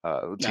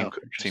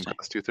 Team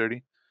cost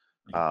 230.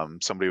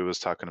 Somebody was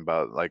talking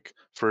about like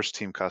first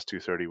team cost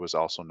 230 was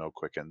also no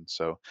Quicken.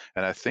 So,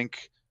 and I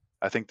think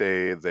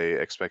they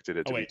expected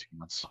it to be 2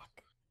 months. Fuck.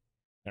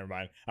 Never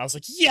mind. I was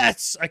like,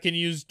 yes, I can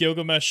use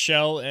Gilgamesh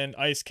Shell and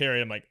Ice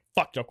Carry. I'm like,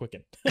 fuck, no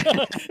Quicken.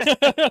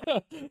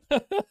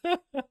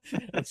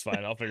 That's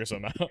fine. I'll figure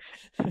something out.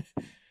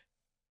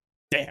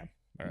 Damn.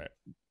 All right.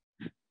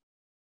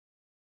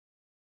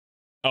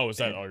 Oh, is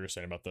that all you're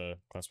saying about the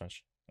class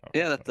match? Oh,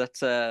 yeah,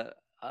 that's yeah.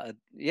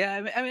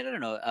 I mean, I don't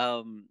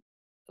know.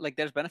 Like,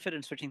 there's benefit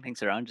in switching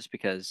things around just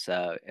because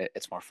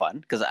it's more fun.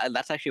 Because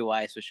that's actually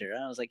why I switched it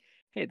around. I was like,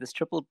 hey, this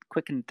triple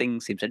Quicken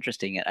thing seems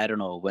interesting. I don't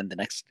know when the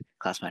next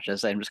class match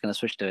is. I'm just gonna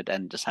switch to it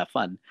and just have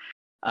fun.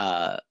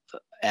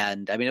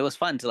 And I mean, it was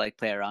fun to like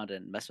play around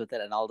and mess with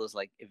it. And all those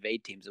like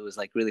evade teams, it was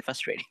like really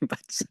frustrating.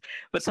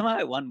 But somehow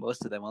I won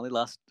most of them. I only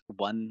lost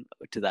one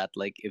to that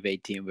like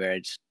evade team where I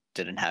just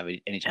didn't have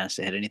any chance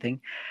to hit anything.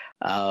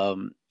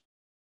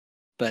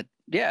 But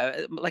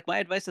yeah, like my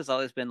advice has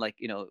always been like,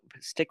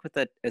 stick with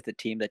the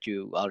team that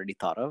you already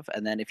thought of,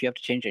 and then if you have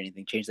to change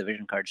anything, change the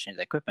vision cards, change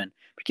the equipment,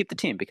 but keep the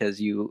team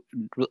because you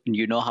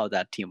know how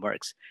that team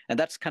works, and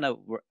that's kind of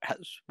has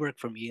worked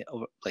for me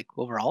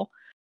overall.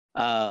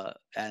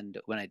 And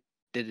when I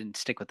didn't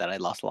stick with that, I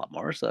lost a lot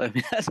more. So I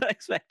mean, that's what I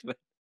expect.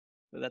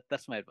 But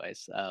that's my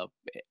advice.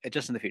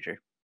 Just in the future.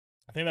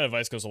 I think that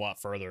advice goes a lot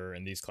further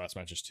in these class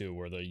matches too,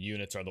 where the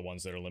units are the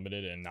ones that are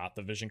limited and not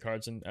the vision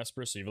cards in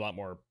Esper. So you have a lot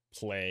more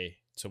play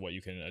to what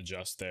you can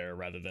adjust there,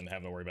 rather than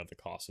having to worry about the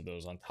cost of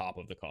those on top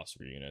of the cost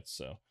of your units.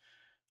 So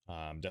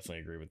definitely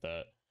agree with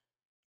that.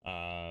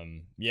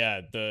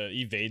 Yeah, the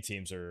evade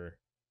teams are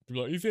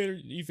like,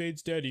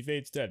 evade's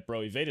dead,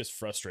 bro. Evade is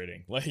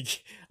frustrating.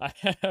 Like, I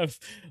have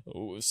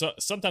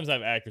sometimes I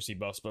have accuracy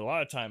buffs, but a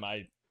lot of time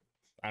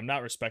I'm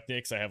not respecting it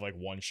because I have like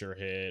one sure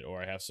hit,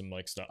 or I have some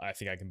like stuff I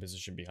think I can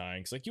position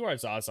behind. Because like, you are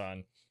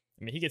Zazan, I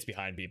mean, he gets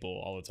behind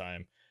people all the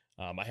time.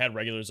 I had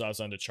regular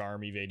Zazan to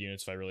charm evade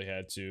units if I really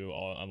had to,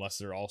 unless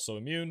they're also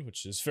immune,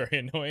 which is very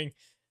annoying.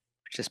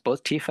 Which is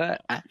both Tifa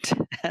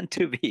and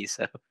 2B.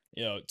 So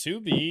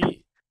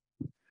 2B,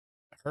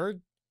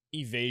 her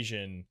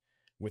evasion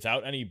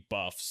without any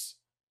buffs,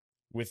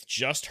 with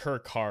just her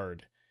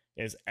card,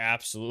 is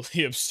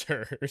absolutely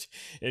absurd.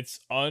 It's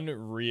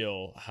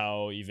unreal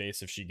how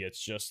evasive she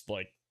gets, just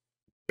like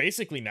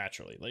basically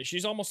naturally. Like,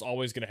 she's almost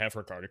always going to have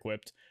her card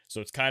equipped, so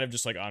it's kind of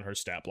just like on her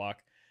stat block,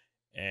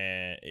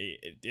 and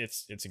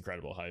it's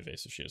incredible how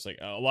evasive she is. Like,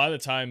 a lot of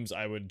the times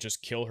I would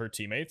just kill her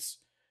teammates,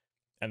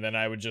 and then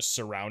I would just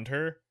surround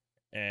her,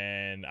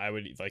 and I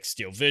would like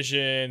steal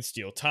vision,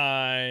 steal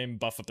time,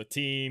 buff up the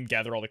team,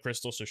 gather all the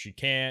crystals so she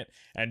can't,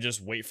 and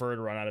just wait for her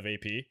to run out of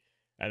AP.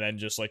 And then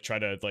just like try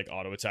to like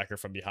auto attack her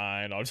from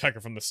behind, auto attack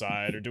her from the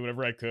side, or do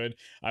whatever I could.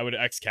 I would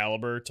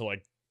Excalibur to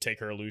like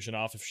take her illusion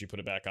off if she put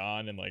it back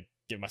on, and like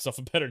give myself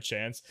a better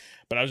chance.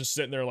 But I was just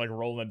sitting there like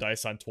rolling the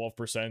dice on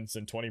 12%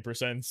 and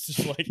 20%,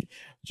 just like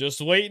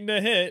just waiting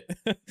to hit.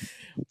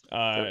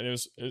 And it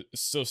was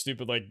so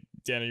stupid. Like,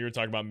 Dana, you were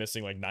talking about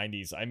missing like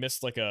 90s. I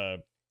missed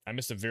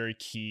a very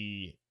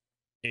key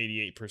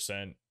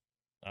 88%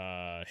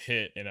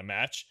 hit in a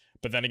match,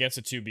 but then against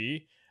a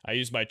 2B, I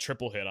used my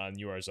triple hit on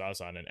UR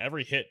Zazan, and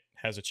every hit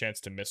has a chance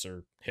to miss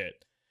or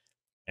hit.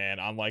 And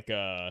on like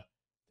I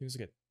think it was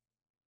like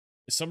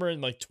somewhere in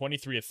like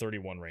 23 to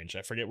 31 range.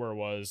 I forget where it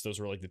was.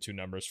 Those were like the two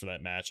numbers for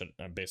that match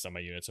based on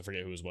my units. I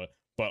forget who was what,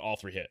 but all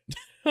three hit.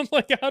 I'm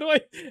like, how do I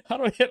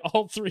hit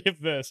all three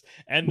of this,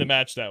 end the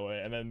match that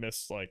way, and then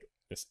miss like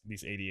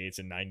these 88s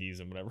and 90s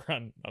and whatever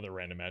on other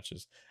random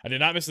matches. I did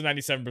not miss the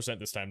 97%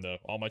 this time though.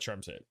 All my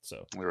charms hit.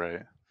 So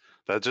right.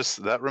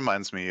 That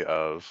reminds me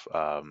of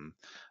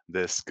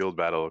this guild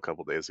battle a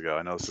couple days ago.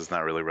 I know this is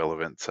not really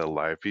relevant to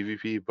live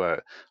PvP,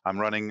 but I'm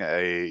running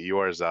a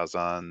UR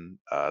Zazan,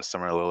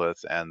 Summer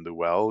Lilith, and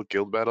Luel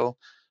guild battle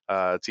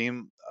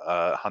team,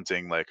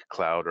 hunting like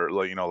cloud or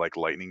like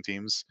lightning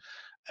teams.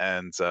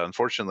 And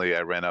unfortunately,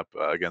 I ran up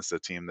against a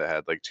team that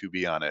had like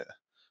 2B on it.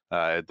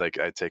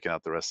 I'd taken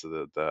out the rest of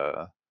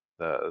the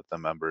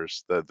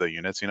members, the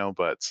units,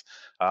 But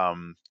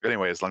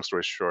anyways, long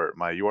story short,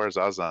 my UR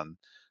Zazan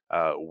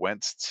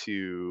went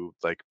to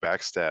like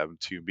backstab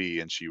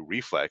 2B, and she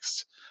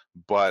reflexed,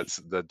 but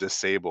the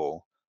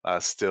disable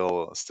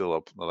still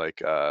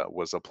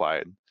was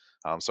applied.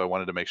 So I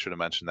wanted to make sure to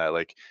mention that,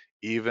 like,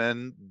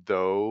 even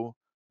though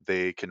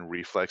they can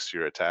reflex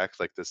your attack,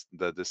 like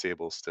the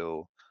disable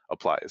still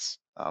applies.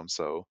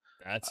 So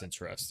that's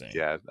interesting.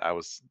 yeah, I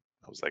was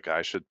like,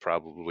 I should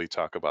probably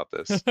talk about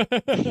this.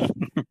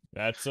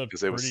 That's a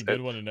pretty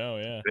good one to know.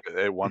 Yeah,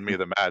 it won me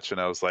the match,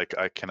 and I was like,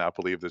 I cannot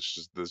believe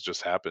this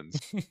just happened.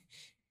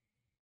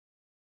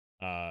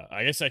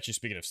 I guess actually,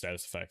 speaking of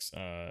status effects,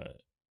 a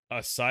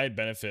side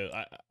benefit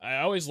I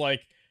always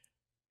like.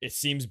 It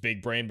seems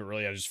big brain, but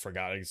really I just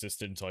forgot it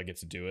existed until I get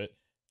to do it.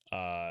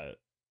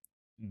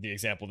 The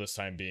example this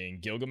time being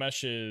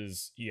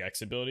Gilgamesh's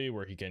EX ability,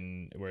 where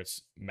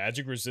it's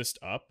magic resist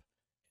up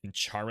and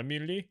charm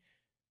immunity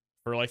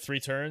for like 3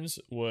 turns,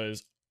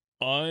 was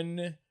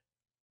unreal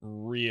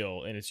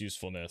in its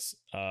usefulness.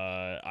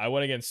 I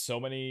went against so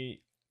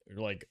many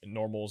like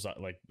normals,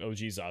 like OG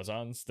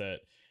Zazans, that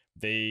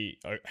they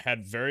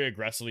had very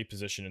aggressively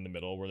positioned in the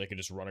middle where they could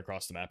just run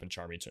across the map and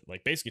charm each,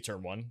 like basically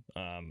turn 1,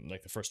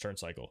 like the first turn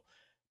cycle.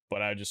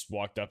 But I just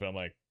walked up and I'm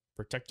like,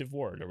 protective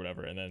ward or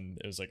whatever, and then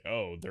it was like,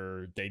 oh,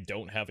 they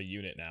don't have a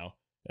unit now.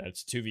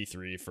 It's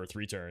 2v3 for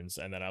 3 turns,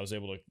 and then I was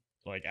able to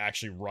like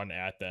actually run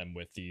at them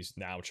with these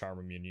now charm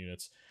immune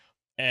units.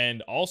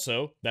 And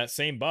also that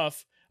same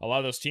buff, a lot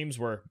of those teams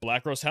were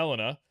Black Rose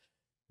Helena,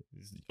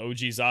 OG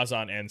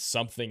Zazan, and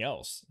something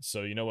else.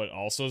 So you know what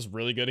also is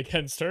really good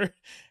against her?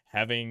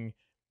 Having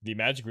the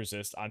magic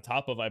resist on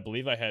top of, I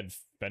believe I had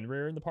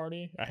Fenrir in the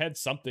party. I had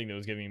something that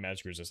was giving me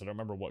magic resist. I don't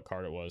remember what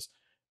card it was.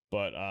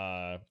 But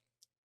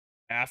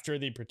after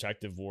the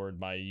protective ward,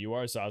 my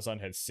UR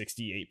Zazan had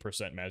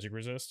 68% magic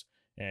resist,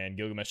 and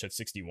Gilgamesh had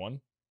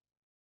 61.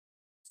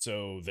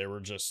 So they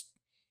were just,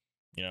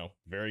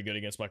 very good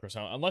against Black Rose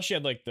Helena. Unless she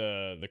had like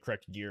the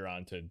correct gear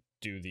on to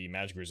do the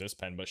magic resist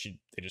pen, but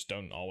they just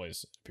don't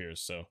always,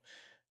 appears. So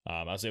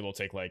I was able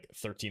to take like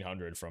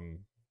 1300 from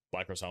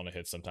Black Rose Helena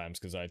hits sometimes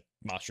because I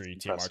Mastery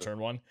TMR turn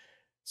 1.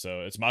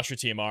 So it's Mastery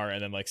TMR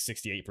and then like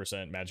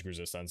 68% magic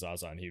resist on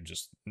Zazan. He would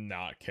just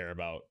not care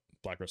about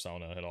Black Rose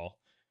Helena at all.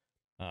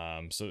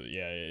 So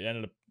yeah, it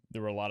ended up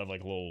there were a lot of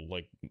like little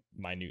like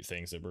minute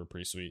things that were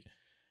pretty sweet.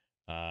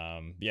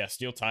 Yeah,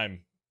 steal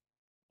time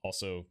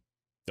also,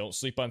 don't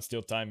sleep on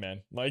steal time,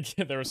 man. Like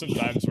there were some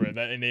times where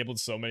that enabled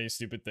so many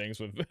stupid things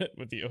with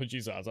with the OG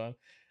Zazan.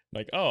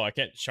 Like, oh, I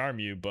can't charm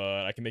you,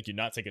 but I can make you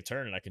not take a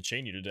turn, and I can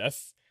chain you to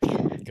death.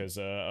 Because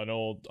a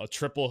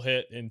triple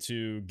hit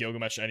into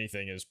Gilgamesh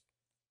anything is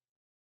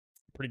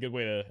a pretty good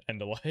way to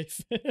end a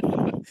life.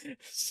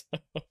 So,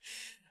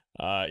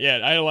 yeah,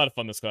 I had a lot of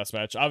fun this class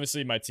match.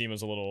 Obviously, my team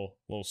was a little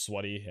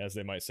sweaty, as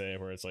they might say,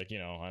 where it's like,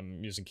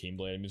 I'm using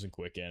Keenblade, I'm using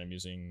Quicken, I'm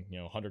using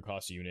 100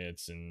 cost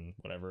units and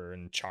whatever,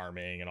 and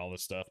charming and all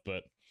this stuff.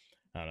 But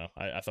I don't know,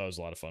 I thought it was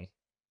a lot of fun.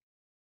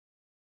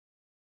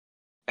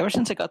 Ever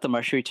since I got the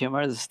Mastery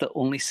TMR, this is the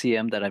only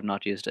CM that I've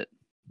not used it.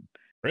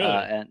 Really?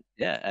 And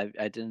yeah,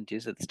 I didn't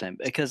use it this time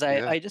because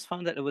I just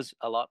found that it was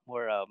a lot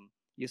more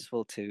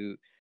useful to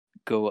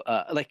go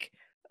like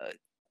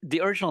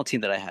the original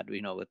team that I had,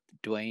 with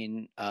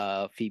Dwayne,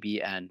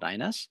 Phoebe, and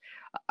Ninus.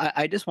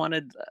 I just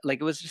wanted, like,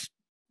 it was just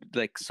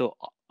like so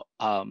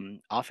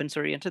offense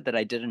oriented that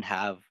I didn't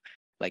have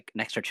like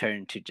an extra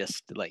turn to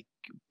just like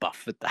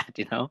buff with that,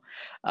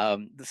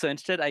 So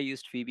instead, I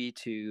used Phoebe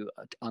to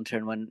on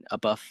turn one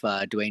buff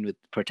Dwayne with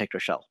Protector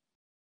Shell.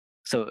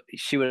 So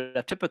she would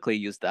have typically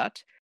used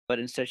that, but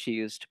instead she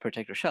used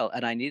Protector Shell,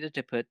 and I needed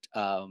to put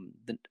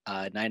the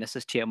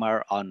 9S's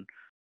TMR on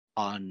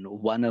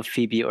one of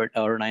Phoebe or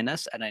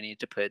 9S, and I needed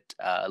to put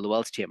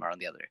Luel's TMR on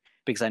the other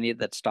because I needed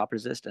that stop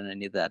resist and I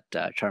needed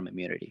that charm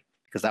immunity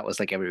because that was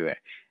like everywhere,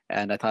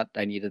 and I thought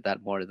I needed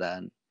that more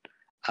than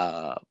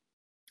what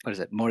is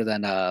it? More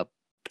than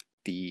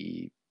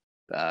the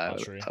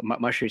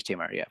Marshy's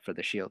TMR, yeah, for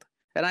the shield,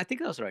 and I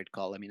think that was the right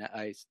call. I mean,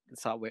 I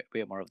saw way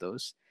more of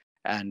those.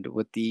 And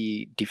with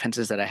the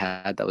defenses that I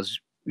had, that was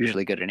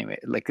usually good anyway.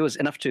 Like it was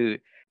enough to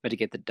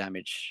mitigate the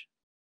damage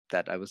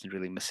that I wasn't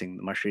really missing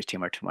the Marshy's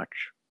TMR too much.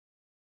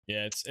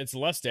 Yeah, it's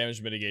less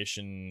damage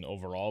mitigation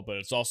overall, but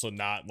it's also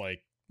not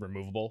like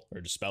removable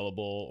or dispellable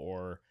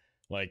or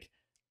like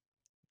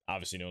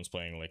obviously no one's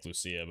playing like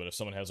Lucia, but if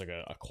someone has like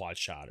a quad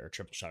shot or a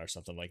triple shot or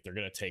something, like they're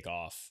gonna take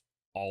off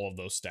all of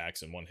those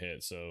stacks in one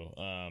hit. So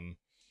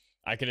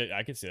I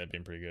could see that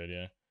being pretty good,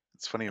 yeah.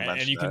 It's funny you And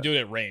mentioned you can that. do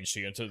it at range, so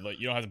you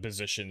don't have to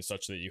position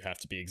such that you have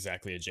to be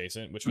exactly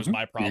adjacent, which was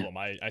my problem.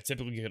 Yeah. I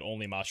typically could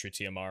only Mastery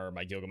TMR or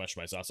my Gilgamesh or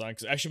my Zazan,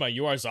 because actually my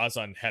UR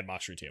Zazan had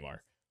Mastery TMR,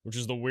 which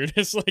is the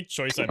weirdest like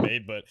choice I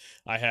made. But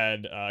I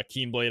had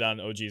Keenblade on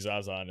OG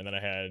Zazan, and then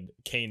I had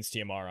Kane's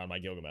TMR on my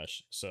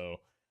Gilgamesh. So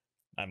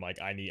I'm like,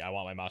 I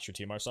want my Mastery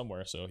TMR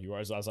somewhere. So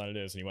UR Zazan it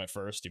is, and he went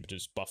first. You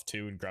just buff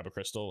 2 and grab a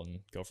crystal and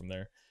go from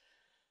there.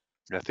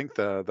 I think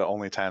the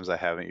only times I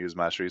haven't used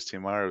Mastery's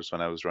TMR was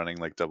when I was running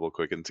like double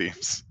quicken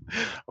teams,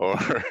 or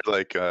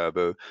like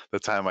the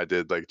time I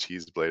did like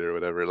Cheese Blade or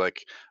whatever.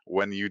 Like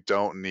when you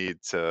don't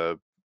need to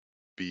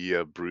be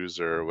a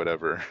bruiser or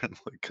whatever,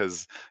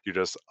 because you're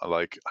just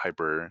like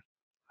hyper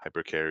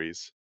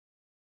carries.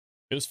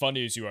 It was fun to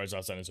use UR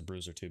Zazan as a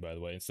bruiser too, by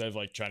the way. Instead of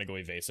like trying to go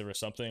evasive or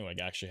something,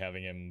 like actually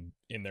having him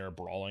in there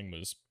brawling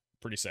was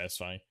pretty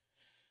satisfying.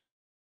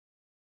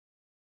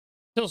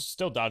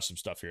 Still dodge some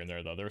stuff here and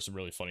there though. There were some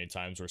really funny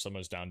times where someone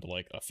was down to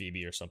like a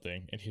Phoebe or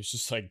something, and he was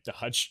just like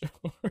dodge.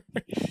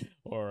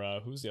 Or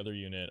who's the other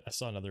unit? I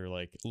saw another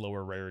like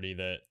lower rarity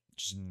that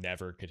just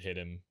never could hit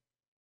him.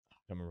 I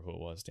don't remember who it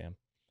was. Damn.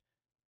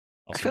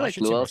 I Also, feel like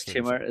Mastery TMR Luel's is 30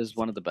 TMR is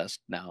one of the best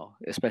now,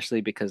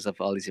 especially because of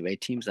all these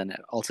evade teams, and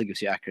it also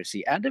gives you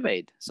accuracy and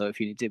evade. So if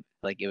you need to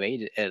like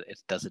evade, it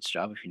does its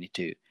job. If you need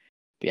to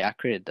be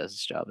accurate, it does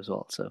its job as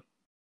well. So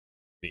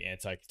the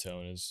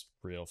anti-tone is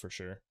real for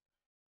sure.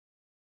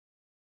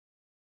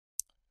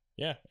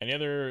 Yeah. Any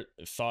other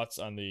thoughts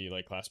on the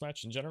like class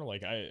match in general?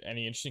 Like,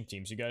 any interesting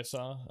teams you guys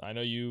saw? I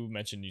know you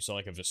mentioned you saw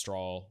like a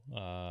Vistral,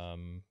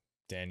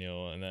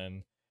 Daniel, and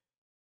then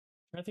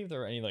I don't think there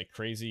were any like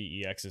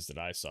crazy EXs that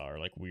I saw or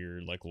like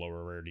weird like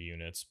lower rarity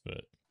units.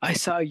 But I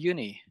saw a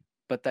Uni,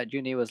 but that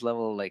Uni was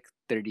level like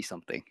 30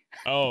 something.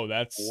 oh,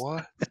 that's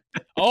What?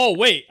 oh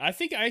wait, I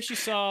think I actually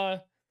saw.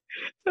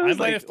 I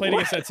might have played what?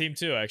 against that team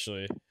too.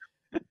 Actually,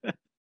 I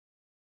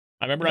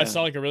remember I Yeah.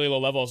 saw like a really low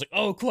level. I was like,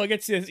 oh, cool, I get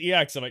to see this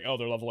EX. I'm like, oh,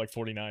 they're level like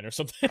 49 or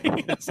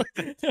something.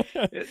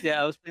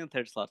 Yeah, I was playing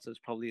third slot, so it's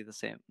probably the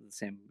same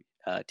team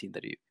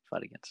that you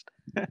fought against.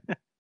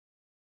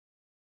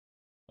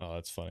 Oh,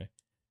 that's funny.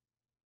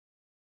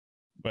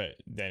 But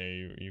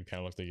Danny, you kind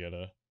of looked like you had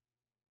a.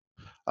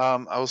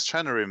 I was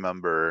trying to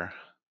remember,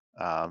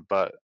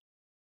 but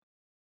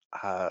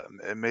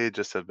it may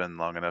just have been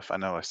long enough. I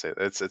know I say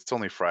it's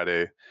only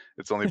Friday.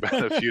 It's only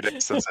been a few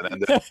days since it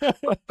ended.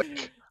 But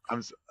like,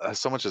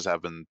 so much has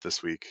happened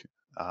this week.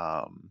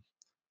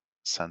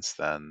 Since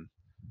then,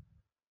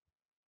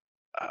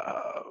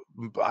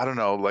 I don't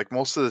know. Like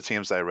most of the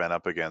teams I ran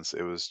up against,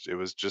 it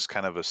was just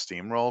kind of a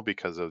steamroll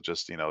because of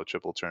just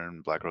triple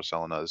turn Black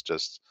Rosalina is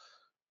just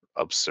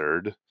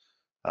absurd.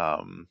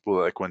 Well,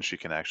 like when she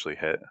can actually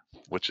hit,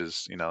 which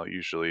is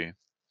usually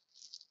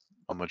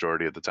a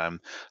majority of the time.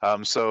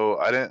 So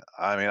I didn't.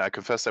 I mean, I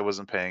confess I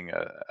wasn't paying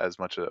as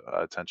much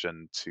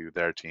attention to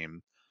their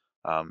team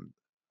um,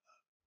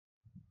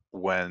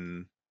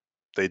 when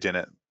they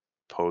didn't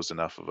pose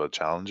enough of a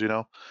challenge.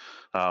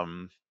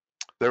 Um,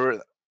 there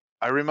were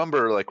I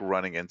remember like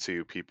running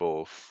into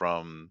people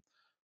from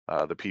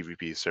the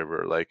PvP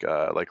server, like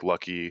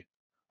Lucky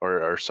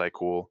or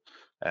Psycool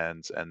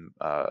and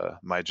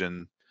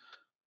Myjin.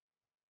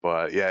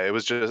 But yeah, it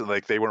was just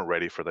like they weren't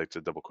ready for like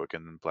the double quick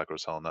and Black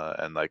Rose Helena,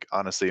 and like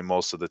honestly,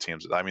 most of the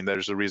teams. I mean,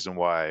 there's a reason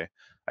why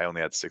I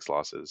only had 6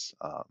 losses.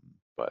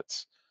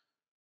 But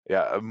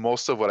yeah,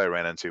 most of what I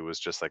ran into was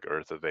just like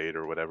Earth Evade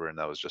or whatever, and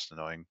that was just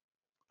annoying.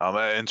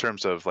 In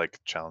terms of like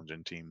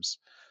challenging teams,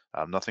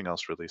 nothing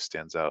else really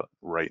stands out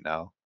right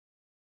now.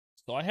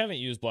 So I haven't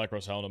used Black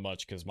Rose Helena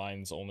much because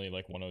mine's only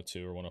like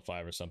 102 or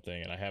 105 or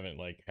something, and I haven't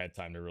like had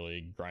time to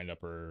really grind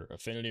up her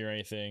affinity or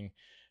anything.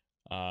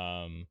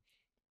 Because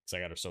I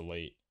got her so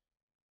late.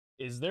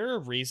 Is there a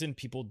reason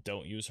people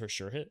don't use her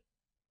sure hit?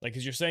 Like,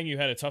 because you're saying you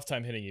had a tough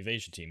time hitting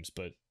evasion teams,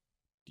 but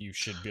you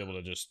should be able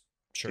to just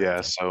sure hit Yeah,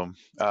 them. so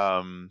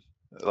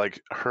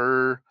like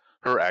her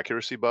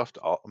accuracy buff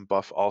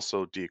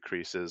also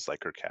decreases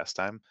like her cast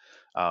time,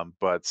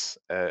 but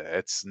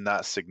it's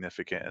not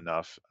significant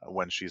enough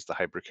when she's the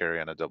hyper carry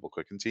on a double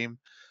quicken team.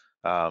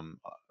 Um,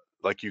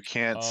 like you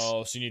can't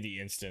Oh, so you need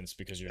the instance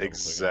because you're double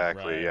clicking. exactly,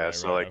 Right, yeah. right, So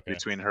right. like Okay.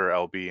 between her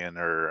LB and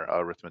her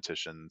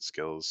arithmetician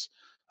skills,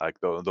 like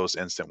those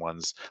instant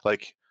ones,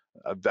 like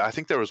I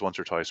think there was once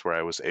or twice where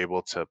I was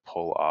able to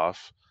pull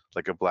off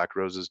like a Black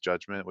Rose's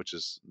Judgment, which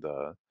is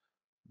the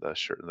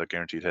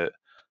guaranteed hit,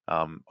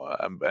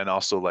 and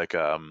also like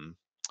the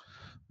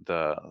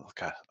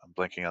God, I'm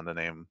blanking on the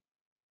name.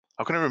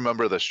 How can I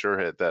remember the sure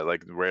hit that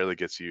like rarely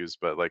gets used,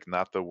 but like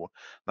not the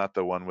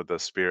one with the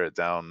spirit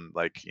down,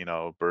 like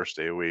burst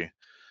AoE.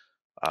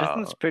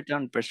 Isn't Uh, Spirit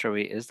Down Burst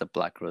Away is the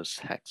Black Rose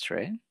Hex,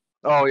 right?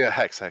 oh yeah,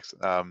 hex. I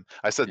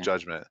said Yeah.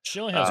 judgment. She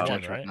only has Oh, one,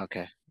 Um, Judgment. right?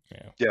 Okay.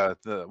 Yeah. yeah.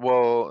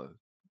 Well,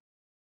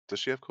 does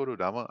she have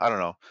Kododama? I don't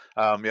know.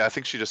 Yeah, I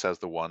think she just has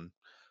the one.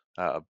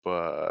 But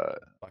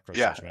Black Rose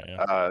yeah, Judgment,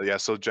 yeah. yeah.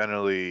 So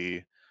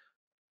generally,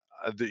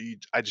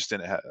 I just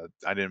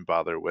I didn't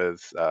bother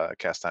with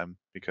cast time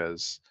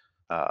because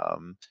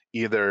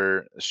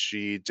either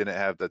she didn't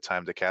have the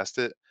time to cast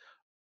it,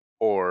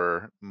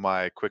 or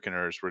my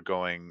quickeners were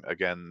going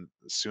again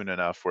soon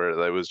enough where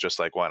it was just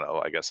like, well,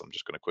 no, I guess I'm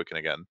just going to quicken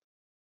again.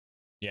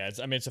 Yeah,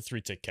 I mean, it's a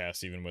 3-tick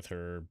cast even with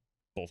her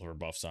both of her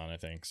buffs on, I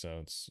think. So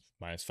it's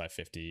minus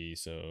 550,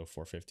 so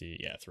 450.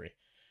 Yeah, 3.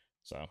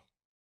 So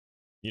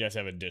you'd have to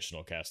have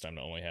additional cast time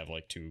to only have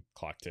like 2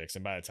 clock ticks,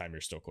 and by the time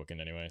you're still clicking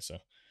anyway. So,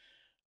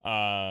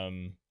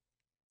 um,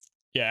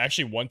 yeah,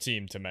 actually, one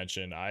team to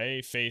mention,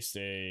 I faced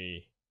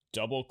a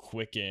double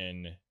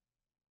quicken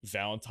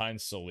Valentine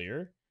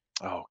Solir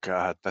Oh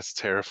God, that's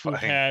who terrifying.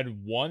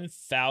 had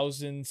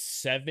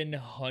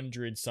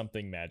 1,700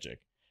 something magic.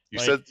 You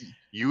said Like,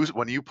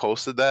 when you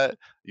posted that,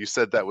 you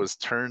said that was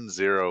turn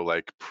 0,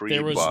 like pre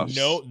there was buffs.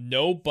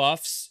 no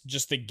buffs,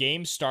 just the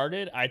game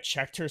started. I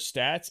checked her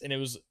stats, and it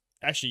was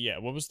actually, yeah,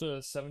 what was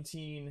the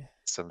 17?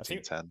 I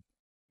think, 1710.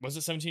 was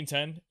it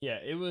 1710? Yeah,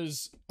 it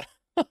was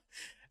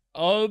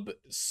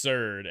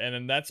absurd. And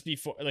then that's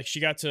before, like, she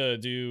got to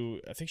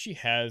do, I think she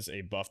has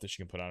a buff that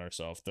she can put on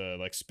herself, the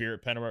like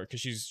spirit pen,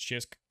 because she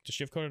has, does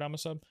she have Kodadama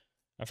sub?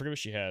 I forget what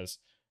she has.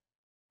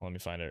 Let me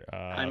find it.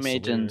 Time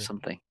Mage and Solir.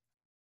 something.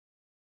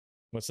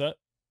 What's that?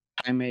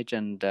 Time Mage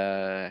and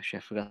shit,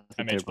 I forgot the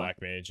I mage third one.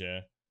 black mage,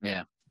 yeah.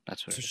 Yeah,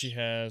 that's what So it she is.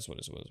 has, what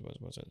is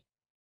it?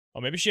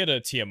 Oh, maybe she had a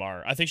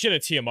TMR. I think she had a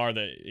TMR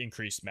that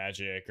increased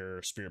magic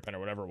or spirit pen or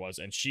whatever it was,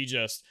 and she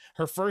just,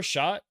 her first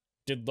shot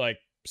did like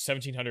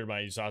 1,700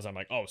 my Zaza. I'm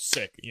like, oh,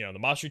 sick. You know, the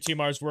Mastery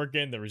TMR is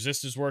working, the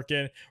resist is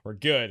working, we're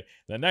good.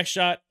 The next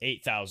shot,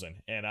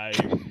 8,000, and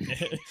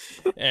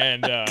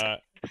and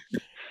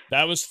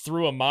that was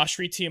through a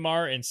Mastery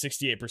TMR and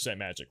 68%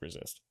 magic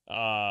resist.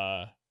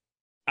 Ow.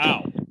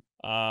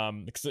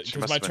 She Because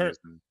must my have been turn,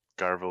 using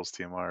Garvel's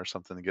TMR or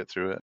something to get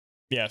through it.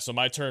 yeah, so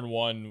my turn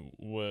one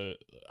was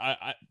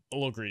I a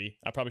little greedy.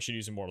 I probably should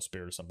use Immortal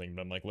Spirit or something,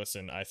 but I'm like,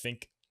 listen, I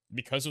think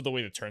because of the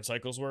way the turn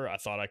cycles were, I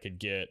thought I could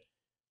get,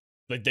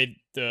 like,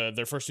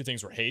 their first 2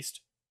 things were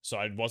haste, so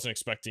I wasn't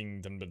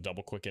expecting them to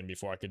double quicken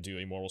before I could do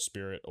Immortal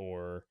Spirit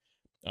or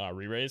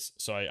re-raise.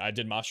 So I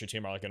did Master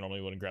Tamer like I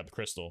normally would and grab the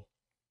crystal.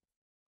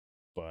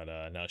 But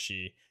now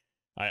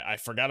I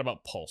forgot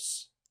about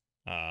Pulse.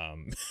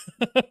 Um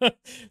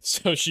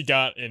so she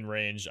got in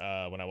range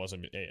when I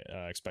wasn't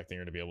expecting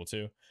her to be able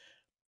to.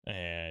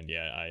 And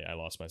yeah, I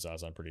lost my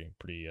Zazan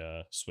pretty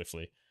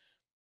swiftly.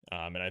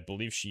 And I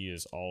believe she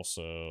is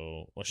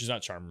also, well, she's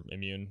not charm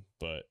immune,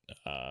 but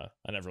I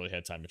never really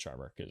had time to charm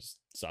her because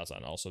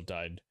Zazan also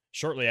died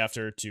shortly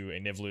after to a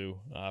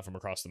Nivlu from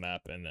across the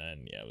map, and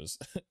then yeah, it was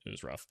it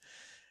was rough.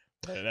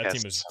 That Yes.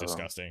 team was So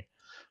disgusting.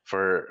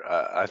 for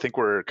I think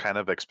we're kind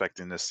of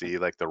expecting to see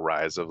like the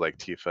rise of like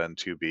Tifa and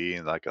 2B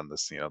and like on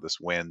this this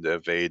wind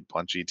evade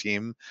punchy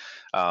team.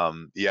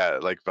 Yeah,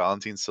 like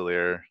Valentine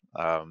Soler,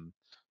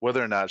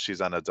 whether or not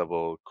she's on a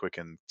double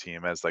quicken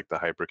team as like the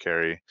hyper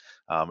carry,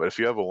 but if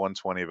you have a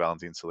 120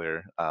 Valentine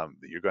Soler,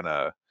 you're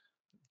gonna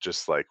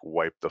just like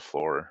wipe the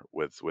floor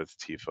with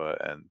Tifa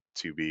and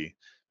 2B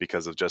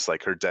because of just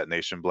like her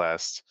detonation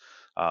blast.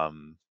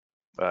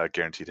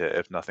 guaranteed hit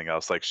if nothing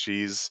else. Like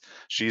she's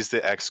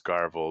the X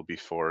Garvel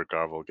before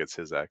Garvel gets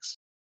his X.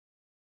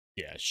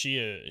 Yeah, she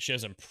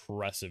has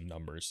impressive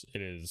numbers.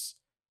 It is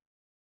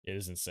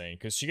insane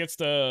because she gets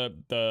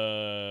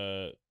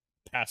the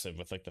passive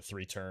with like the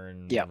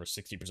 3-turn, whatever,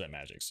 60%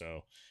 magic.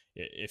 So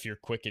if you're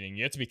quickening,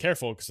 you have to be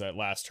careful because that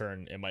last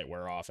turn it might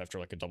wear off after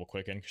like a double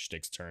quicken because she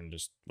takes a turn,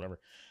 just whatever.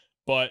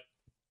 But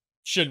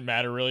shouldn't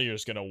matter really. You're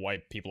just gonna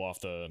wipe people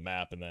off the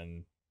map and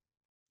then,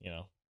 you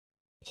know,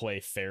 play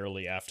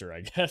fairly after,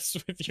 I guess,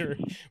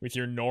 with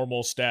your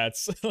normal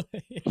stats.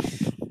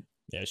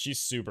 Yeah, she's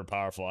super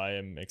powerful. I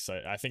am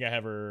excited. I think I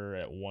have her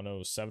at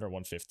 107 or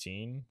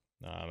 115.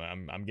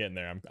 I'm getting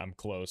there. I'm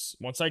close.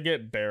 Once I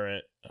get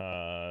Barrett,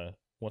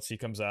 once he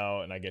comes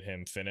out and I get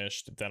him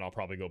finished, then I'll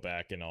probably go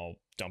back and I'll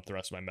dump the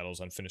rest of my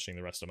medals on finishing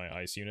the rest of my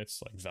ice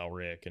units like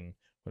Valric and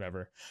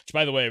whatever. Which,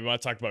 by the way, we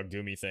want to talk about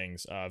Goomy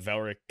things.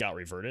 Valric got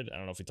reverted. I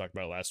don't know if we talked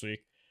about it last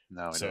week.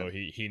 No, so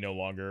he no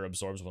longer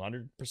absorbs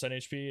 100%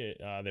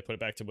 HP. They put it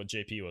back to what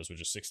JP was,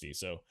 which is 60.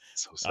 So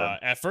sad.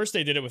 At first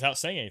they did it without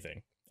saying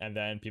anything, and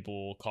then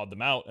people called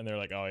them out, and they're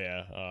like, "Oh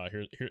yeah,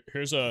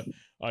 here's a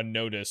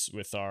notice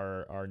with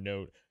our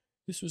note.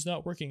 This was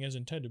not working as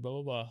intended."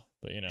 Blah blah blah.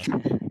 But you know,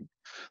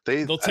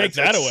 they'll take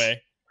that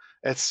away.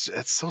 It's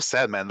so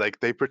sad, man. Like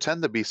they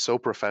pretend to be so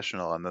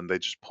professional, and then they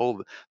just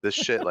pull this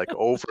shit like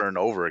over and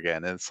over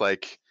again, and it's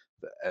like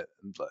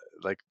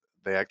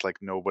they act like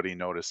nobody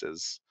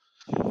notices.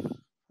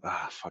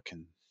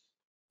 Fucking.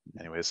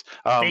 Anyways,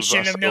 they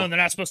shouldn't have known they're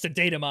not supposed to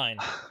data mine.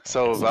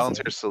 So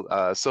volunteers.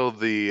 So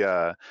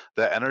the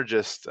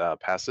Energist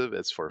passive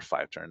is for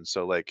 5 turns.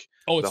 So like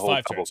it's the whole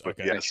 5 turns.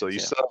 Okay. Yeah. So you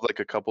still have like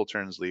a couple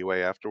turns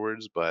leeway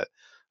afterwards, but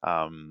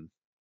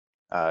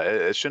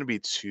it shouldn't be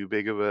too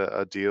big of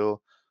a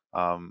deal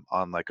on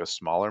like a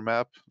smaller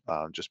map,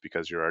 just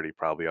because you're already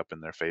probably up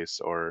in their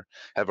face or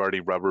have already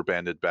rubber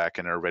banded back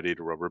and are ready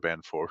to rubber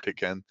band forward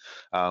again.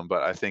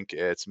 But I think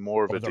it's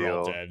more of a they're deal.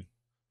 All dead.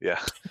 Yeah,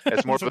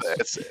 it's more of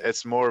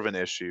it's more of an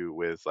issue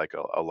with like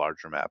a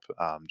larger map.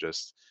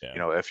 Just you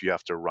know, if you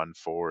have to run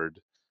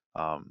forward,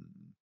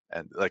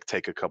 and like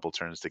take a couple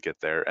turns to get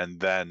there, and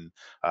then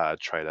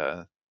try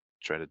to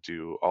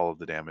do all of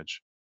the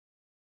damage.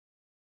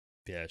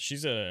 Yeah,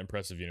 she's an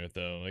impressive unit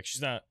though. Like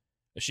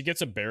she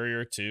gets a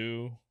barrier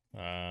too,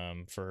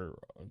 for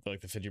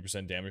like the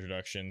 50% damage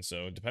reduction.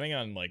 So depending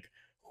on like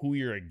who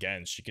you're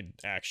against, she could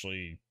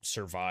actually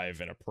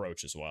survive and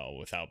approach as well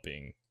without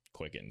being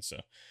quickened. So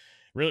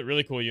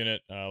really cool unit.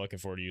 Looking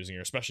forward to using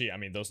her, especially, I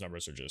mean, those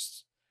numbers are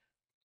just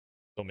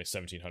only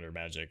 1700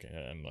 magic.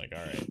 I'm like,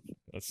 all right,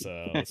 let's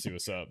see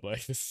what's up.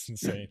 Like, this is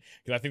insane.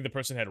 Because I think the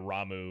person had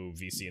Ramu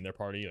VC in their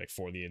party, like,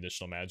 for the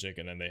additional magic,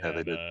 and then they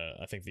had,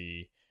 I think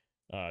the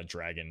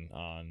dragon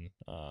on,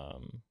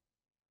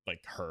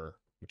 like, her,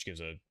 which gives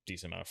a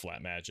decent amount of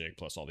flat magic,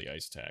 plus all the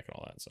ice attack and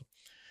all that, so.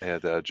 They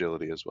had the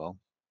agility as well,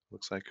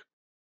 looks like.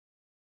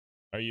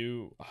 How'd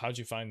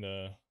you find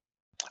the...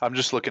 I'm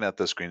just looking at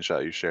the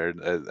screenshot you shared.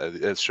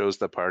 It shows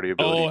the party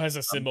ability. Oh, it has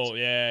a symbol.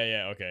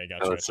 Yeah. Okay,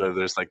 gotcha. So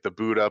there's like the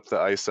boot up, the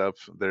ice up.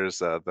 There's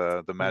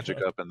the magic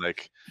up, and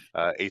like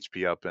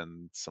HP up,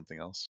 and something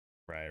else.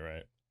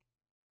 Right.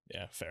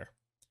 Yeah, fair.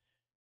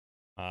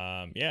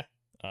 Yeah.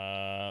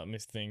 Let me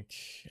think.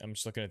 I'm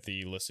just looking at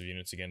the list of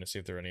units again to see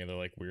if there are any other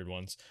like weird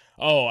ones.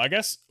 Oh, I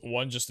guess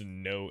one just a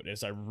note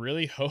is I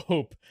really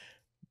hope.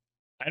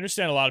 I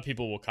understand a lot of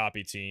people will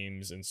copy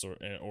teams and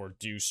or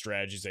do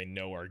strategies they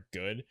know are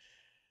good.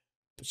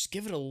 But just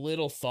give it a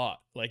little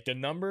thought. Like the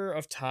number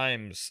of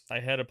times I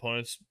had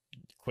opponents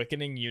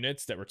quickening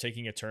units that were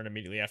taking a turn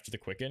immediately after the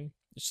quicken.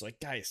 It's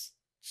like, guys,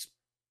 just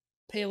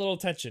pay a little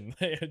attention.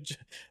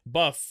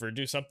 Buff or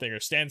do something or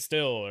stand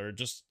still or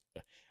just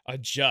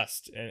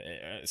adjust.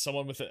 And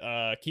someone with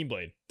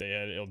Keenblade, they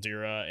had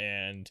Ildira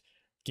and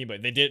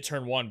Keenblade. They did it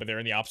turn 1, but they're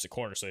in the opposite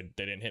corner, so they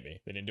didn't hit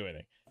me. They didn't do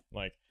anything.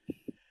 Like,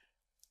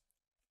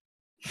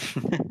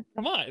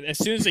 come on. As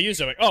soon as they use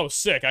it, I'm like, oh,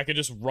 sick. I can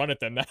just run at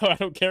them now. I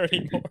don't care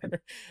anymore.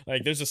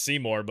 Like, there's a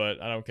Seymour,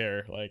 but I don't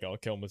care. Like, I'll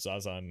kill him with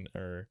Zazan.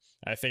 Or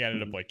I think I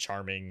ended up, like,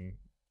 charming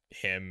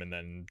him and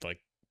then,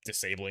 like,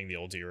 disabling the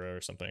Ildira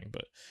or something.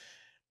 But,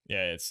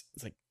 yeah, it's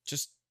like,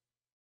 just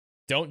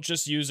don't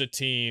just use a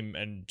team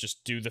and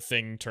just do the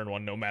thing turn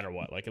 1 no matter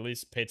what. Like, at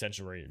least pay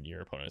attention where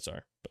your opponents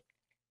are. But,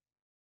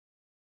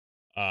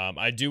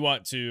 I do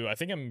want to... I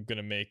think I'm going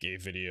to make a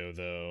video,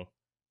 though,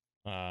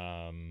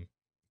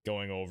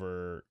 going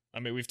over... I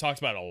mean, we've talked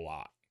about it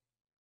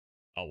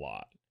a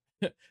lot,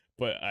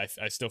 but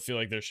I still feel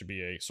like there should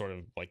be a sort of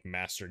like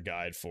master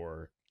guide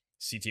for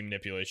CT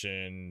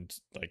manipulation,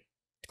 like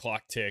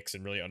clock ticks,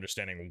 and really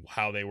understanding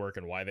how they work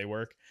and why they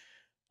work.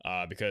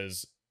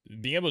 Because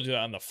being able to do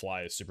that on the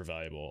fly is super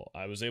valuable.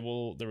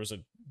 There was a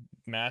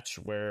match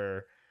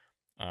where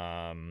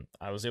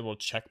I was able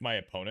to check my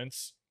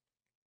opponent's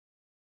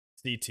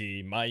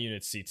CT, my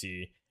unit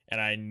CT,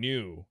 and I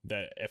knew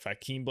that if I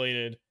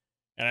Keenbladed,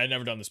 and I'd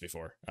never done this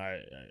before, I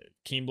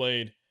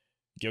Keenblade,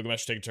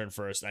 Gilgamesh would take a turn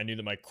first. I knew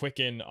that my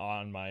Quicken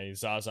on my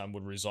Zazan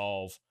would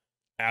resolve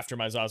after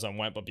my Zazan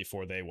went, but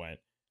before they went.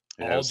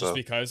 All just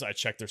because I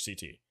checked their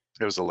CT.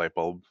 It was a light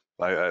bulb.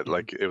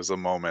 Like it was a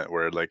moment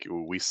where like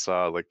we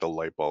saw like the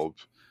light bulb,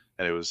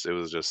 and it was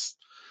just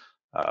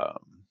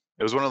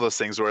it was one of those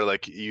things where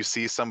like you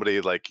see somebody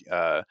like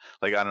I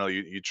don't know,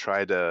 you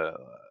try to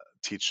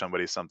teach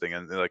somebody something,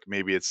 and like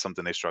maybe it's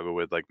something they struggle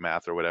with like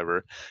math or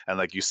whatever, and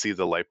like you see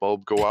the light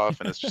bulb go off,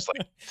 and it's just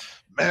like,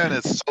 man,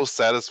 it's so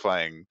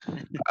satisfying,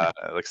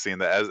 like seeing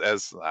that.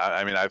 As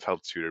I mean, I've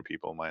helped tutor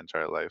people my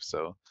entire life,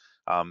 so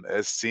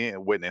as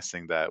seeing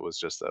witnessing that was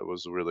just that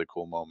was a really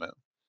cool moment.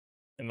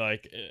 And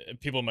like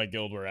people in my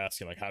guild were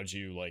asking like, how'd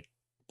you like,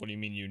 what do you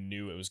mean you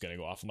knew it was going to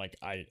go off? I'm like,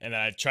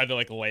 I tried to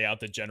like lay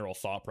out the general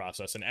thought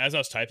process, and as I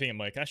was typing, I'm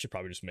like, I should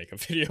probably just make a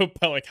video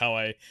about like how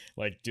I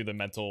like do the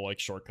mental like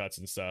shortcuts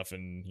and stuff.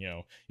 And you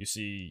know, you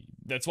see,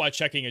 that's why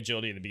checking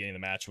agility in the beginning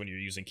of the match when you're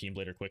using Keen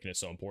Blade or Quicken is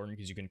so important,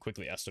 because you can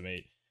quickly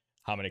estimate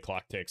how many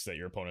clock ticks that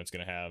your opponent's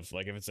going to have.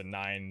 Like if it's a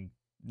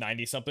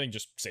 990 something,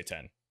 just say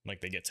 10.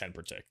 Like they get 10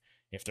 per tick.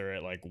 If they're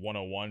at like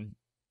 101,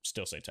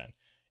 still say 10.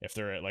 If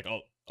they're at like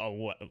you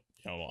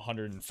know,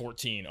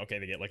 114, okay,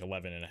 they get like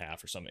 11 and a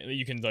half or something.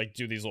 You can like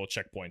do these little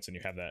checkpoints, and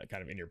you have that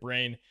kind of in your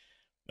brain,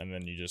 and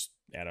then you just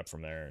add up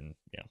from there. And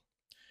yeah,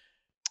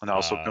 And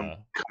also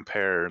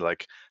compare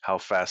like how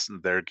fast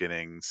they're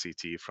getting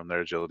CT from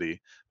their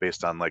agility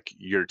based on like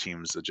your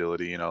team's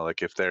agility. You know,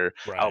 like if they're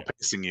right.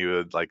 outpacing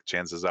you, like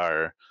chances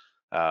are,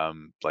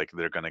 like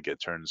they're gonna get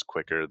turns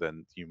quicker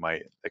than you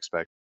might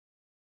expect.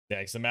 Yeah,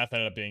 because the math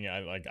ended up being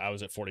I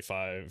was at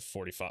 45,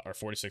 45, or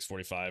 46,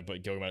 45,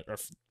 but Gilgamesh, or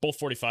both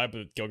 45,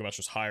 but Gilgamesh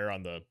was higher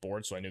on the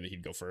board, so I knew that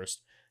he'd go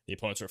first. The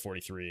opponents are at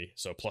 43,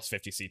 so plus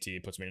 50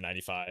 CT puts me to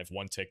 95.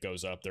 One tick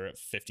goes up, they're at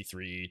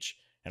 53 each,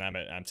 and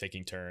I'm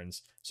taking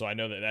turns. So I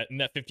know that in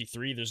that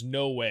 53, there's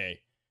no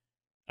way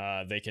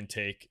they can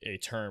take a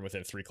turn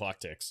within 3 clock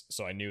ticks.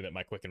 So I knew that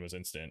my quicken was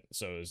instant.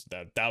 So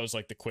that was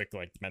like the quick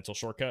like mental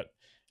shortcut,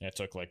 and it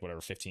took like whatever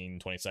 15,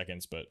 20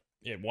 seconds, but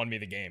it won me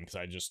the game because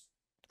I just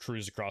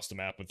cruise across the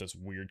map with this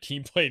weird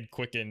Keen Blade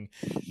Quicken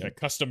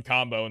custom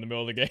combo in the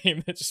middle of the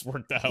game that just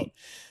worked out.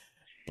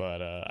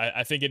 But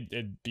I think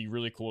it'd be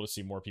really cool to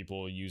see more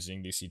people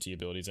using these CT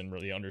abilities and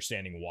really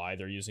understanding why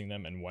they're using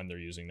them and when they're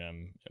using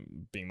them,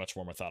 and being much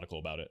more methodical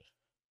about it.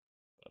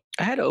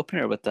 I had an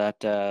opener with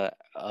that a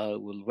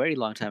very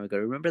long time ago.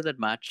 Remember that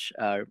match,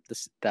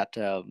 that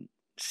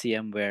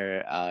CM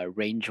where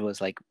range was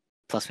like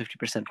plus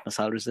 50%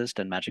 missile resist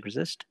and magic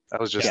resist?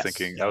 I was just Yes.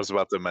 thinking, I Yep. was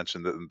about to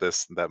mention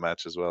that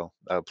match as well.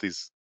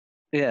 Please.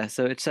 Yeah,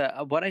 so it's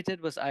what I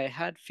did was I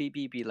had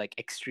Phoebe be like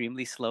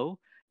extremely slow.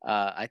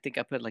 I think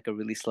I put like a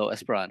really slow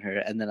Esper on her,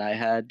 and then I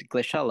had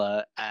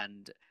Glaciella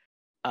and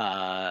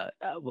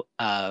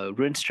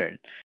Rune's turn.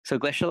 So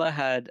Glaciella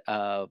had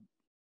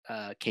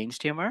Kane's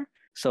TMR.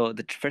 So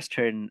the first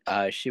turn,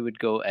 she would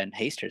go and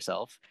haste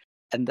herself,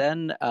 and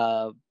then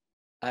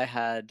I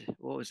had,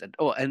 what was it?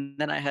 Oh, and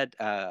then I had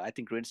I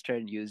think Rune's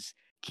turn use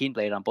Keen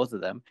Blade on both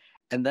of them,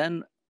 and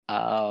then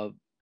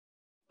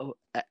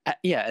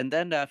yeah, and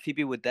then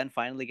Phoebe would then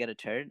finally get a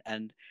turn,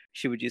 and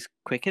she would use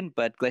Quicken,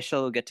 but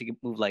Glacial would get to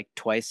move like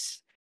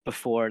twice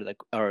before the,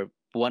 or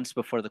once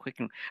before the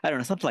Quicken. I don't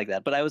know, something like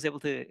that. But I was able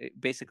to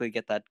basically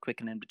get that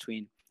Quicken in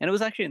between, and it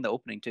was actually in the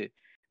opening too.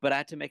 But I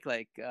had to make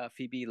like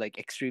Phoebe like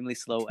extremely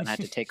slow, and I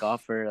had to take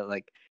off her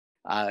like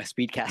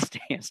speed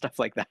casting and stuff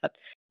like that.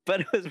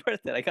 But it was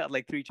worth it. I got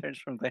like 3 turns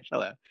from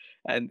Glacial,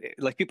 and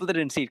like people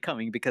didn't see it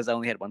coming because I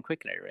only had 1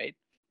 Quickener, right?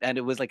 And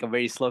it was like a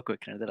very slow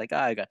Quickener. They're like,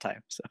 I got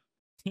time, so.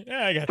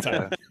 Yeah, I got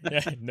time.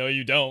 Yeah, no,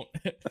 you don't.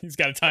 He's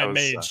got a time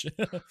mage.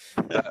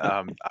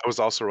 I was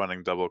also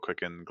running double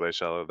Quicken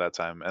Glacial at that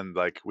time, and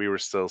like we were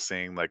still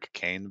seeing like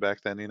Kane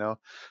back then, you know.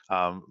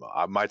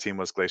 My team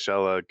was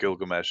Glaciella,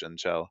 Gilgamesh, and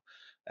Chell,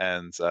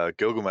 and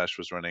Gilgamesh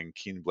was running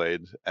Keen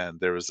Blade, and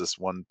there was this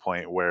one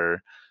point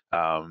where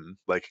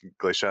like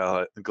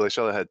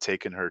Glaciella had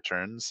taken her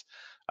turns,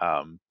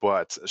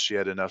 but she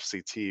had enough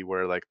CT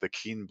where like the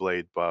Keen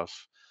Blade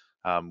buff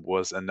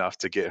was enough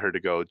to get her to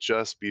go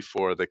just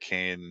before the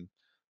Kane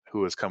who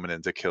was coming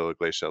in to kill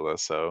Glaciella.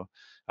 So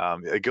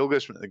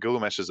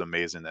Gilgamesh is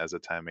amazing as a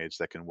time mage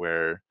that can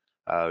wear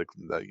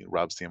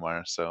Rob's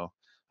TMR. So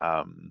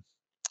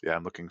yeah,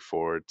 I'm looking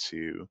forward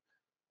to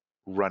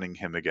running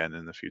him again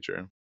in the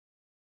future.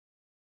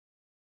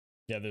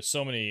 Yeah, there's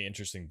so many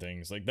interesting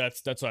things. Like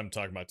that's what I'm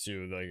talking about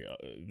too. Like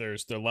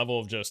there's the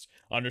level of just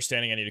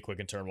understanding I need a quick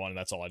and turn one, and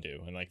that's all I do.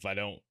 And like if I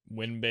don't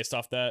win based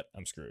off that,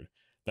 I'm screwed.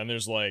 Then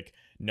there's like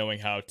knowing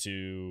how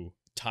to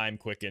time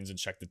quickens and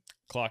check the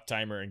clock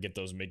timer and get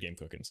those mid game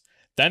quickens.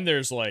 Then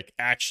there's like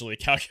actually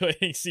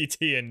calculating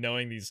CT and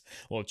knowing these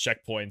little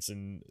checkpoints,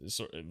 and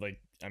sort of like,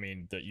 I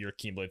mean, your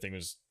Keenblade thing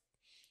was,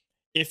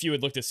 if you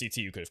had looked at CT,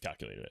 you could have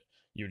calculated it.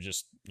 You would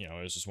just, you know,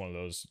 it was just one of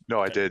those. No,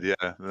 I did. Yeah,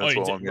 that's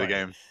what won me the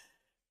game.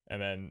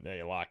 And then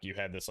Locke, you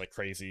had this like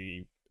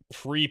crazy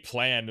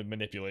pre-planned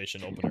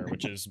manipulation opener,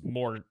 which is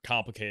more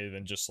complicated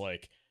than just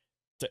like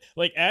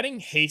adding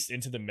haste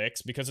into the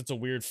mix, because it's a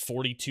weird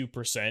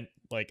 42%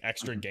 like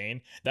extra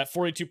gain. That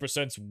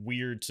 42%'s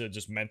weird to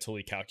just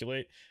mentally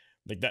calculate.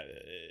 Like that,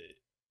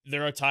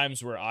 there are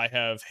times where I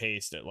have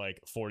haste at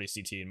like 40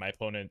 CT and my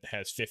opponent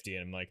has 50,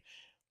 and I'm like,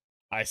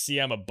 I see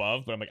I'm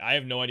above, but I'm like, I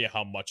have no idea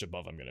how much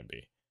above I'm gonna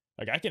be.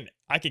 Like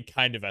I can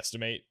kind of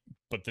estimate,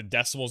 but the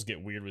decimals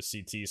get weird with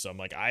CT, so I'm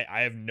like,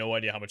 I have no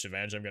idea how much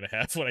advantage I'm gonna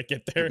have when I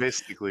get You there.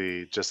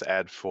 basically just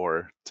add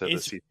 4 to the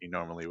It's CP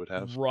normally would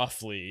have.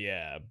 roughly,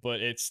 yeah,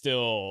 but it's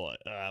still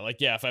like,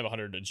 yeah, if I have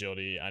 100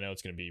 agility, I know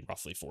it's gonna be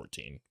roughly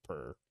 14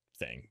 per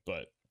thing,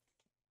 but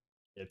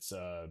it's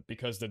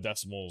because the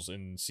decimals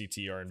in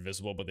CT are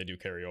invisible, but they do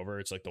carry over.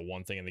 It's like the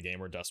one thing in the game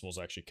where decimals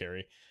actually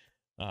carry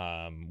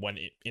when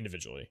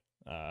individually.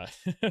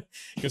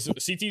 Because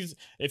CT's,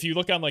 if you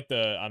look on like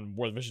on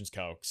World Vision's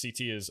calc, CT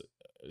is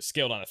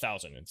scaled on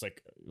 1,000. It's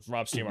like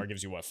Rob's TMR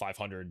gives you what,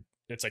 500.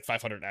 It's like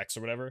 500x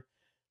or whatever,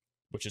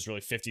 which is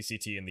really 50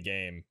 CT in the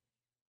game.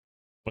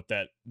 But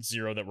that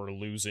 0 that we're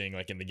losing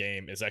like in the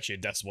game is actually a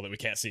decimal that we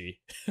can't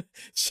see.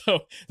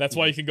 So that's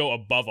why you can go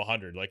above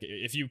 100. Like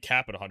if you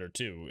cap at 100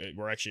 too,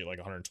 we're actually at like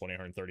 120,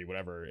 130,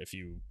 whatever. If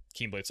you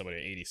Keyblade somebody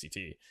at 80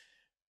 CT,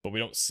 but we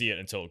don't see it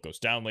until it goes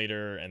down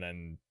later, and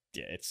then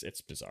yeah,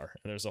 it's bizarre.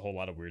 And there's a whole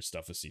lot of weird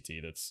stuff with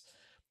CT that's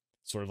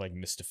sort of like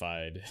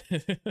mystified.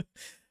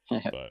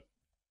 But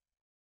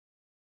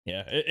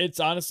yeah, it's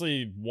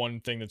honestly one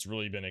thing that's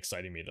really been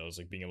exciting me though, is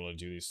like being able to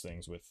do these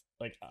things with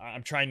like,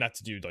 I'm trying not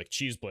to do like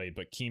Cheese Blade,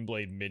 but Keen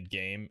Blade mid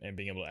game, and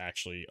being able to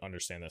actually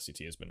understand that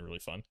CT has been really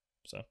fun.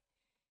 So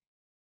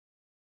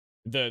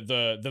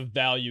the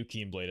value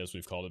Keen Blade, as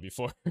we've called it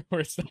before,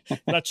 where it's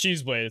not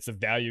Cheese Blade, it's a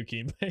value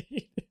Keen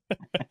Blade.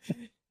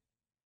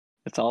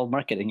 It's all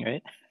marketing,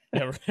 right?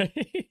 Yeah,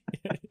 right.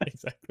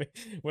 Exactly.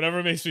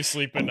 Whatever makes me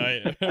sleep at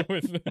night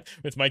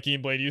with my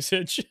Keen Blade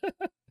usage.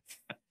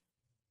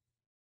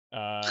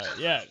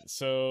 Yeah,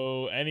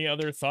 so any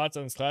other thoughts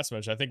on this class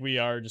match? I think we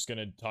are just going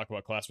to talk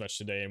about class match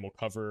today, and we'll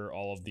cover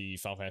all of the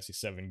Final Fantasy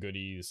VII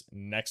goodies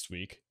next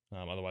week.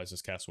 Otherwise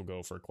this cast will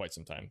go for quite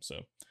some time.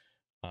 So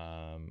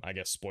I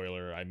guess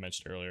spoiler, I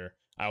mentioned earlier,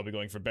 I'll be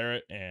going for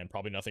Barrett and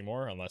probably nothing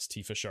more, unless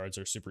Tifa shards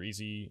are super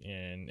easy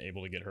and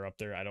able to get her up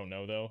there. I don't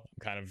know though.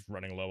 I'm kind of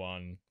running low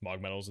on Mog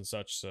medals and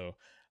such, so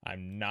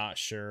I'm not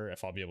sure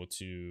if I'll be able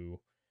to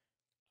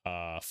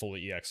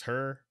fully EX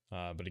her.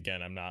 But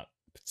again, I'm not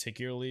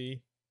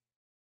particularly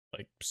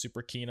like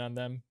super keen on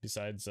them,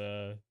 besides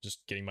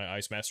just getting my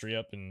ice mastery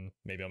up, and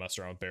maybe I'll mess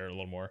around with Barrett a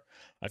little more.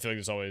 I feel like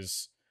there's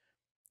always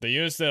the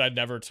units that I'd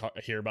never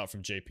hear about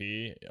from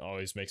JP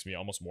always makes me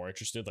almost more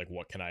interested. Like,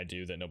 what can I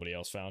do that nobody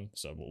else found?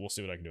 So we'll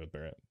see what I can do with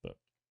Barrett. But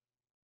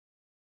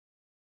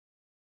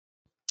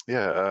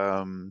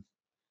Yeah,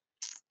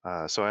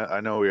 so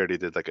I know we already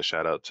did like a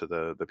shout out to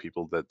the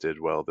people that did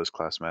well this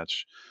class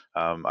match.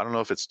 I don't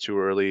know if it's too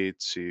early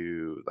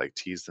to like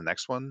tease the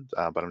next one,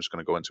 but I'm just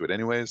going to go into it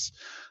anyways.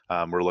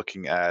 We're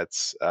looking at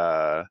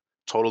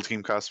total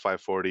team cost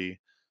 540.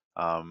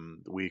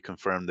 We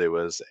confirmed it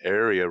was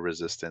area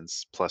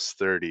resistance plus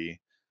 30,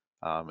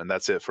 and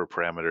that's it for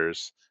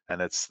parameters.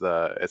 And it's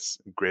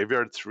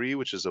graveyard 3,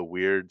 which is a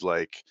weird,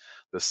 like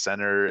the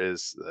center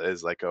is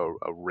like a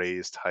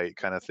raised height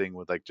kind of thing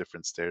with like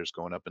different stairs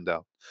going up and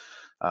down.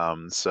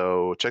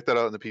 So check that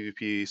out in the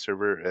PvP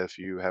server if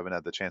you haven't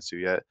had the chance to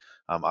yet.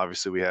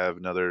 Obviously, we have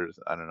another,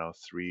 I don't know,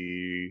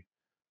 3-4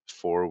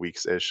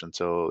 weeks ish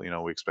until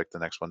we expect the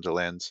next one to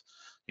land.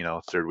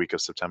 Third week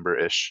of September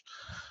ish.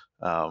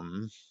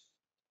 But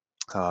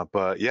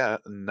yeah,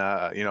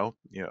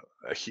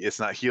 it's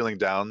not healing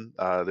down.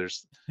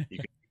 There's you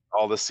can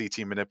all the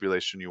CT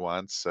manipulation you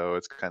want, so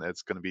it's going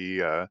to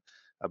be a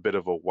bit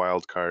of a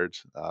wild card,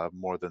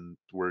 more than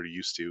we're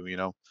used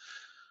to.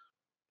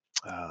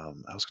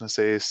 I was going to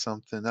say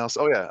something else.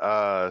 Oh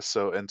yeah.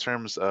 So in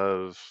terms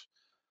of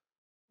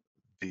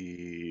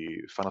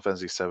the Final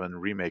Fantasy VII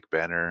remake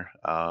banner,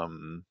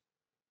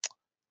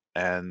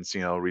 and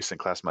recent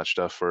class match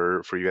stuff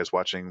for you guys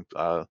watching,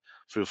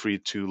 feel free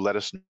to let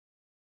us know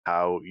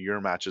how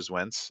your matches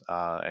went.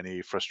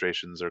 Any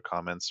frustrations or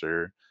comments,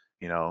 or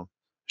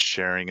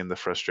sharing in the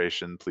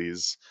frustration,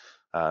 please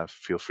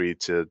feel free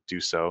to do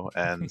so.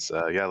 And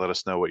yeah, let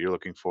us know what you're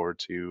looking forward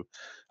to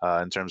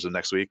in terms of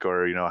next week,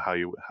 or how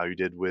you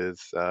did with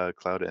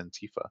Cloud and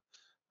Tifa.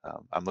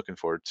 I'm looking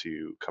forward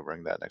to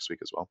covering that next week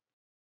as well.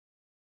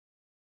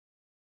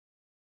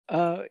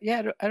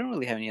 Yeah, I don't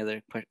really have any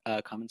other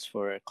comments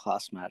for a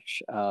class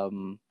match.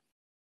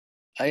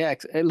 Yeah,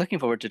 looking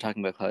forward to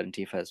talking about Cloud and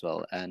Tifa as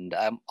well, and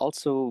I'm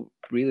also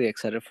really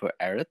excited for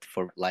Aerith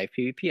for live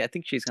PvP. I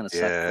think she's gonna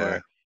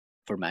suck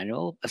for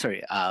manual.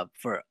 Sorry,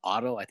 for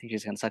auto. I think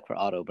she's gonna suck for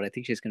auto, but I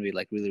think she's gonna be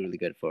like really really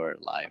good for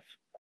live.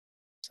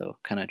 So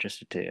kind of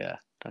interested to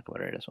talk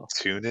about it as well.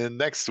 Tune in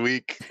next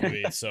week.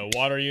 Wait, so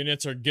water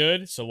units are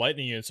good, so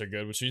lightning units are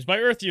good, which means my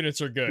earth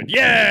units are good.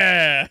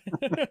 Yeah.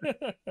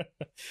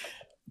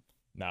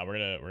 Nah, we're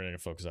gonna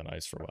focus on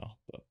ice for a while,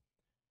 but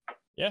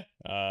yeah,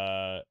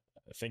 I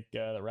think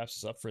that wraps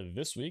us up for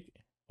this week.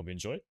 Hope you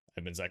enjoyed.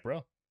 I've been Zach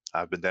Bro.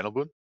 I've been Daniel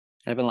Boone.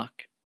 I've been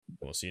Locke.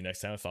 We'll see you next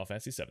time with Final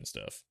Fantasy VII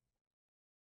stuff.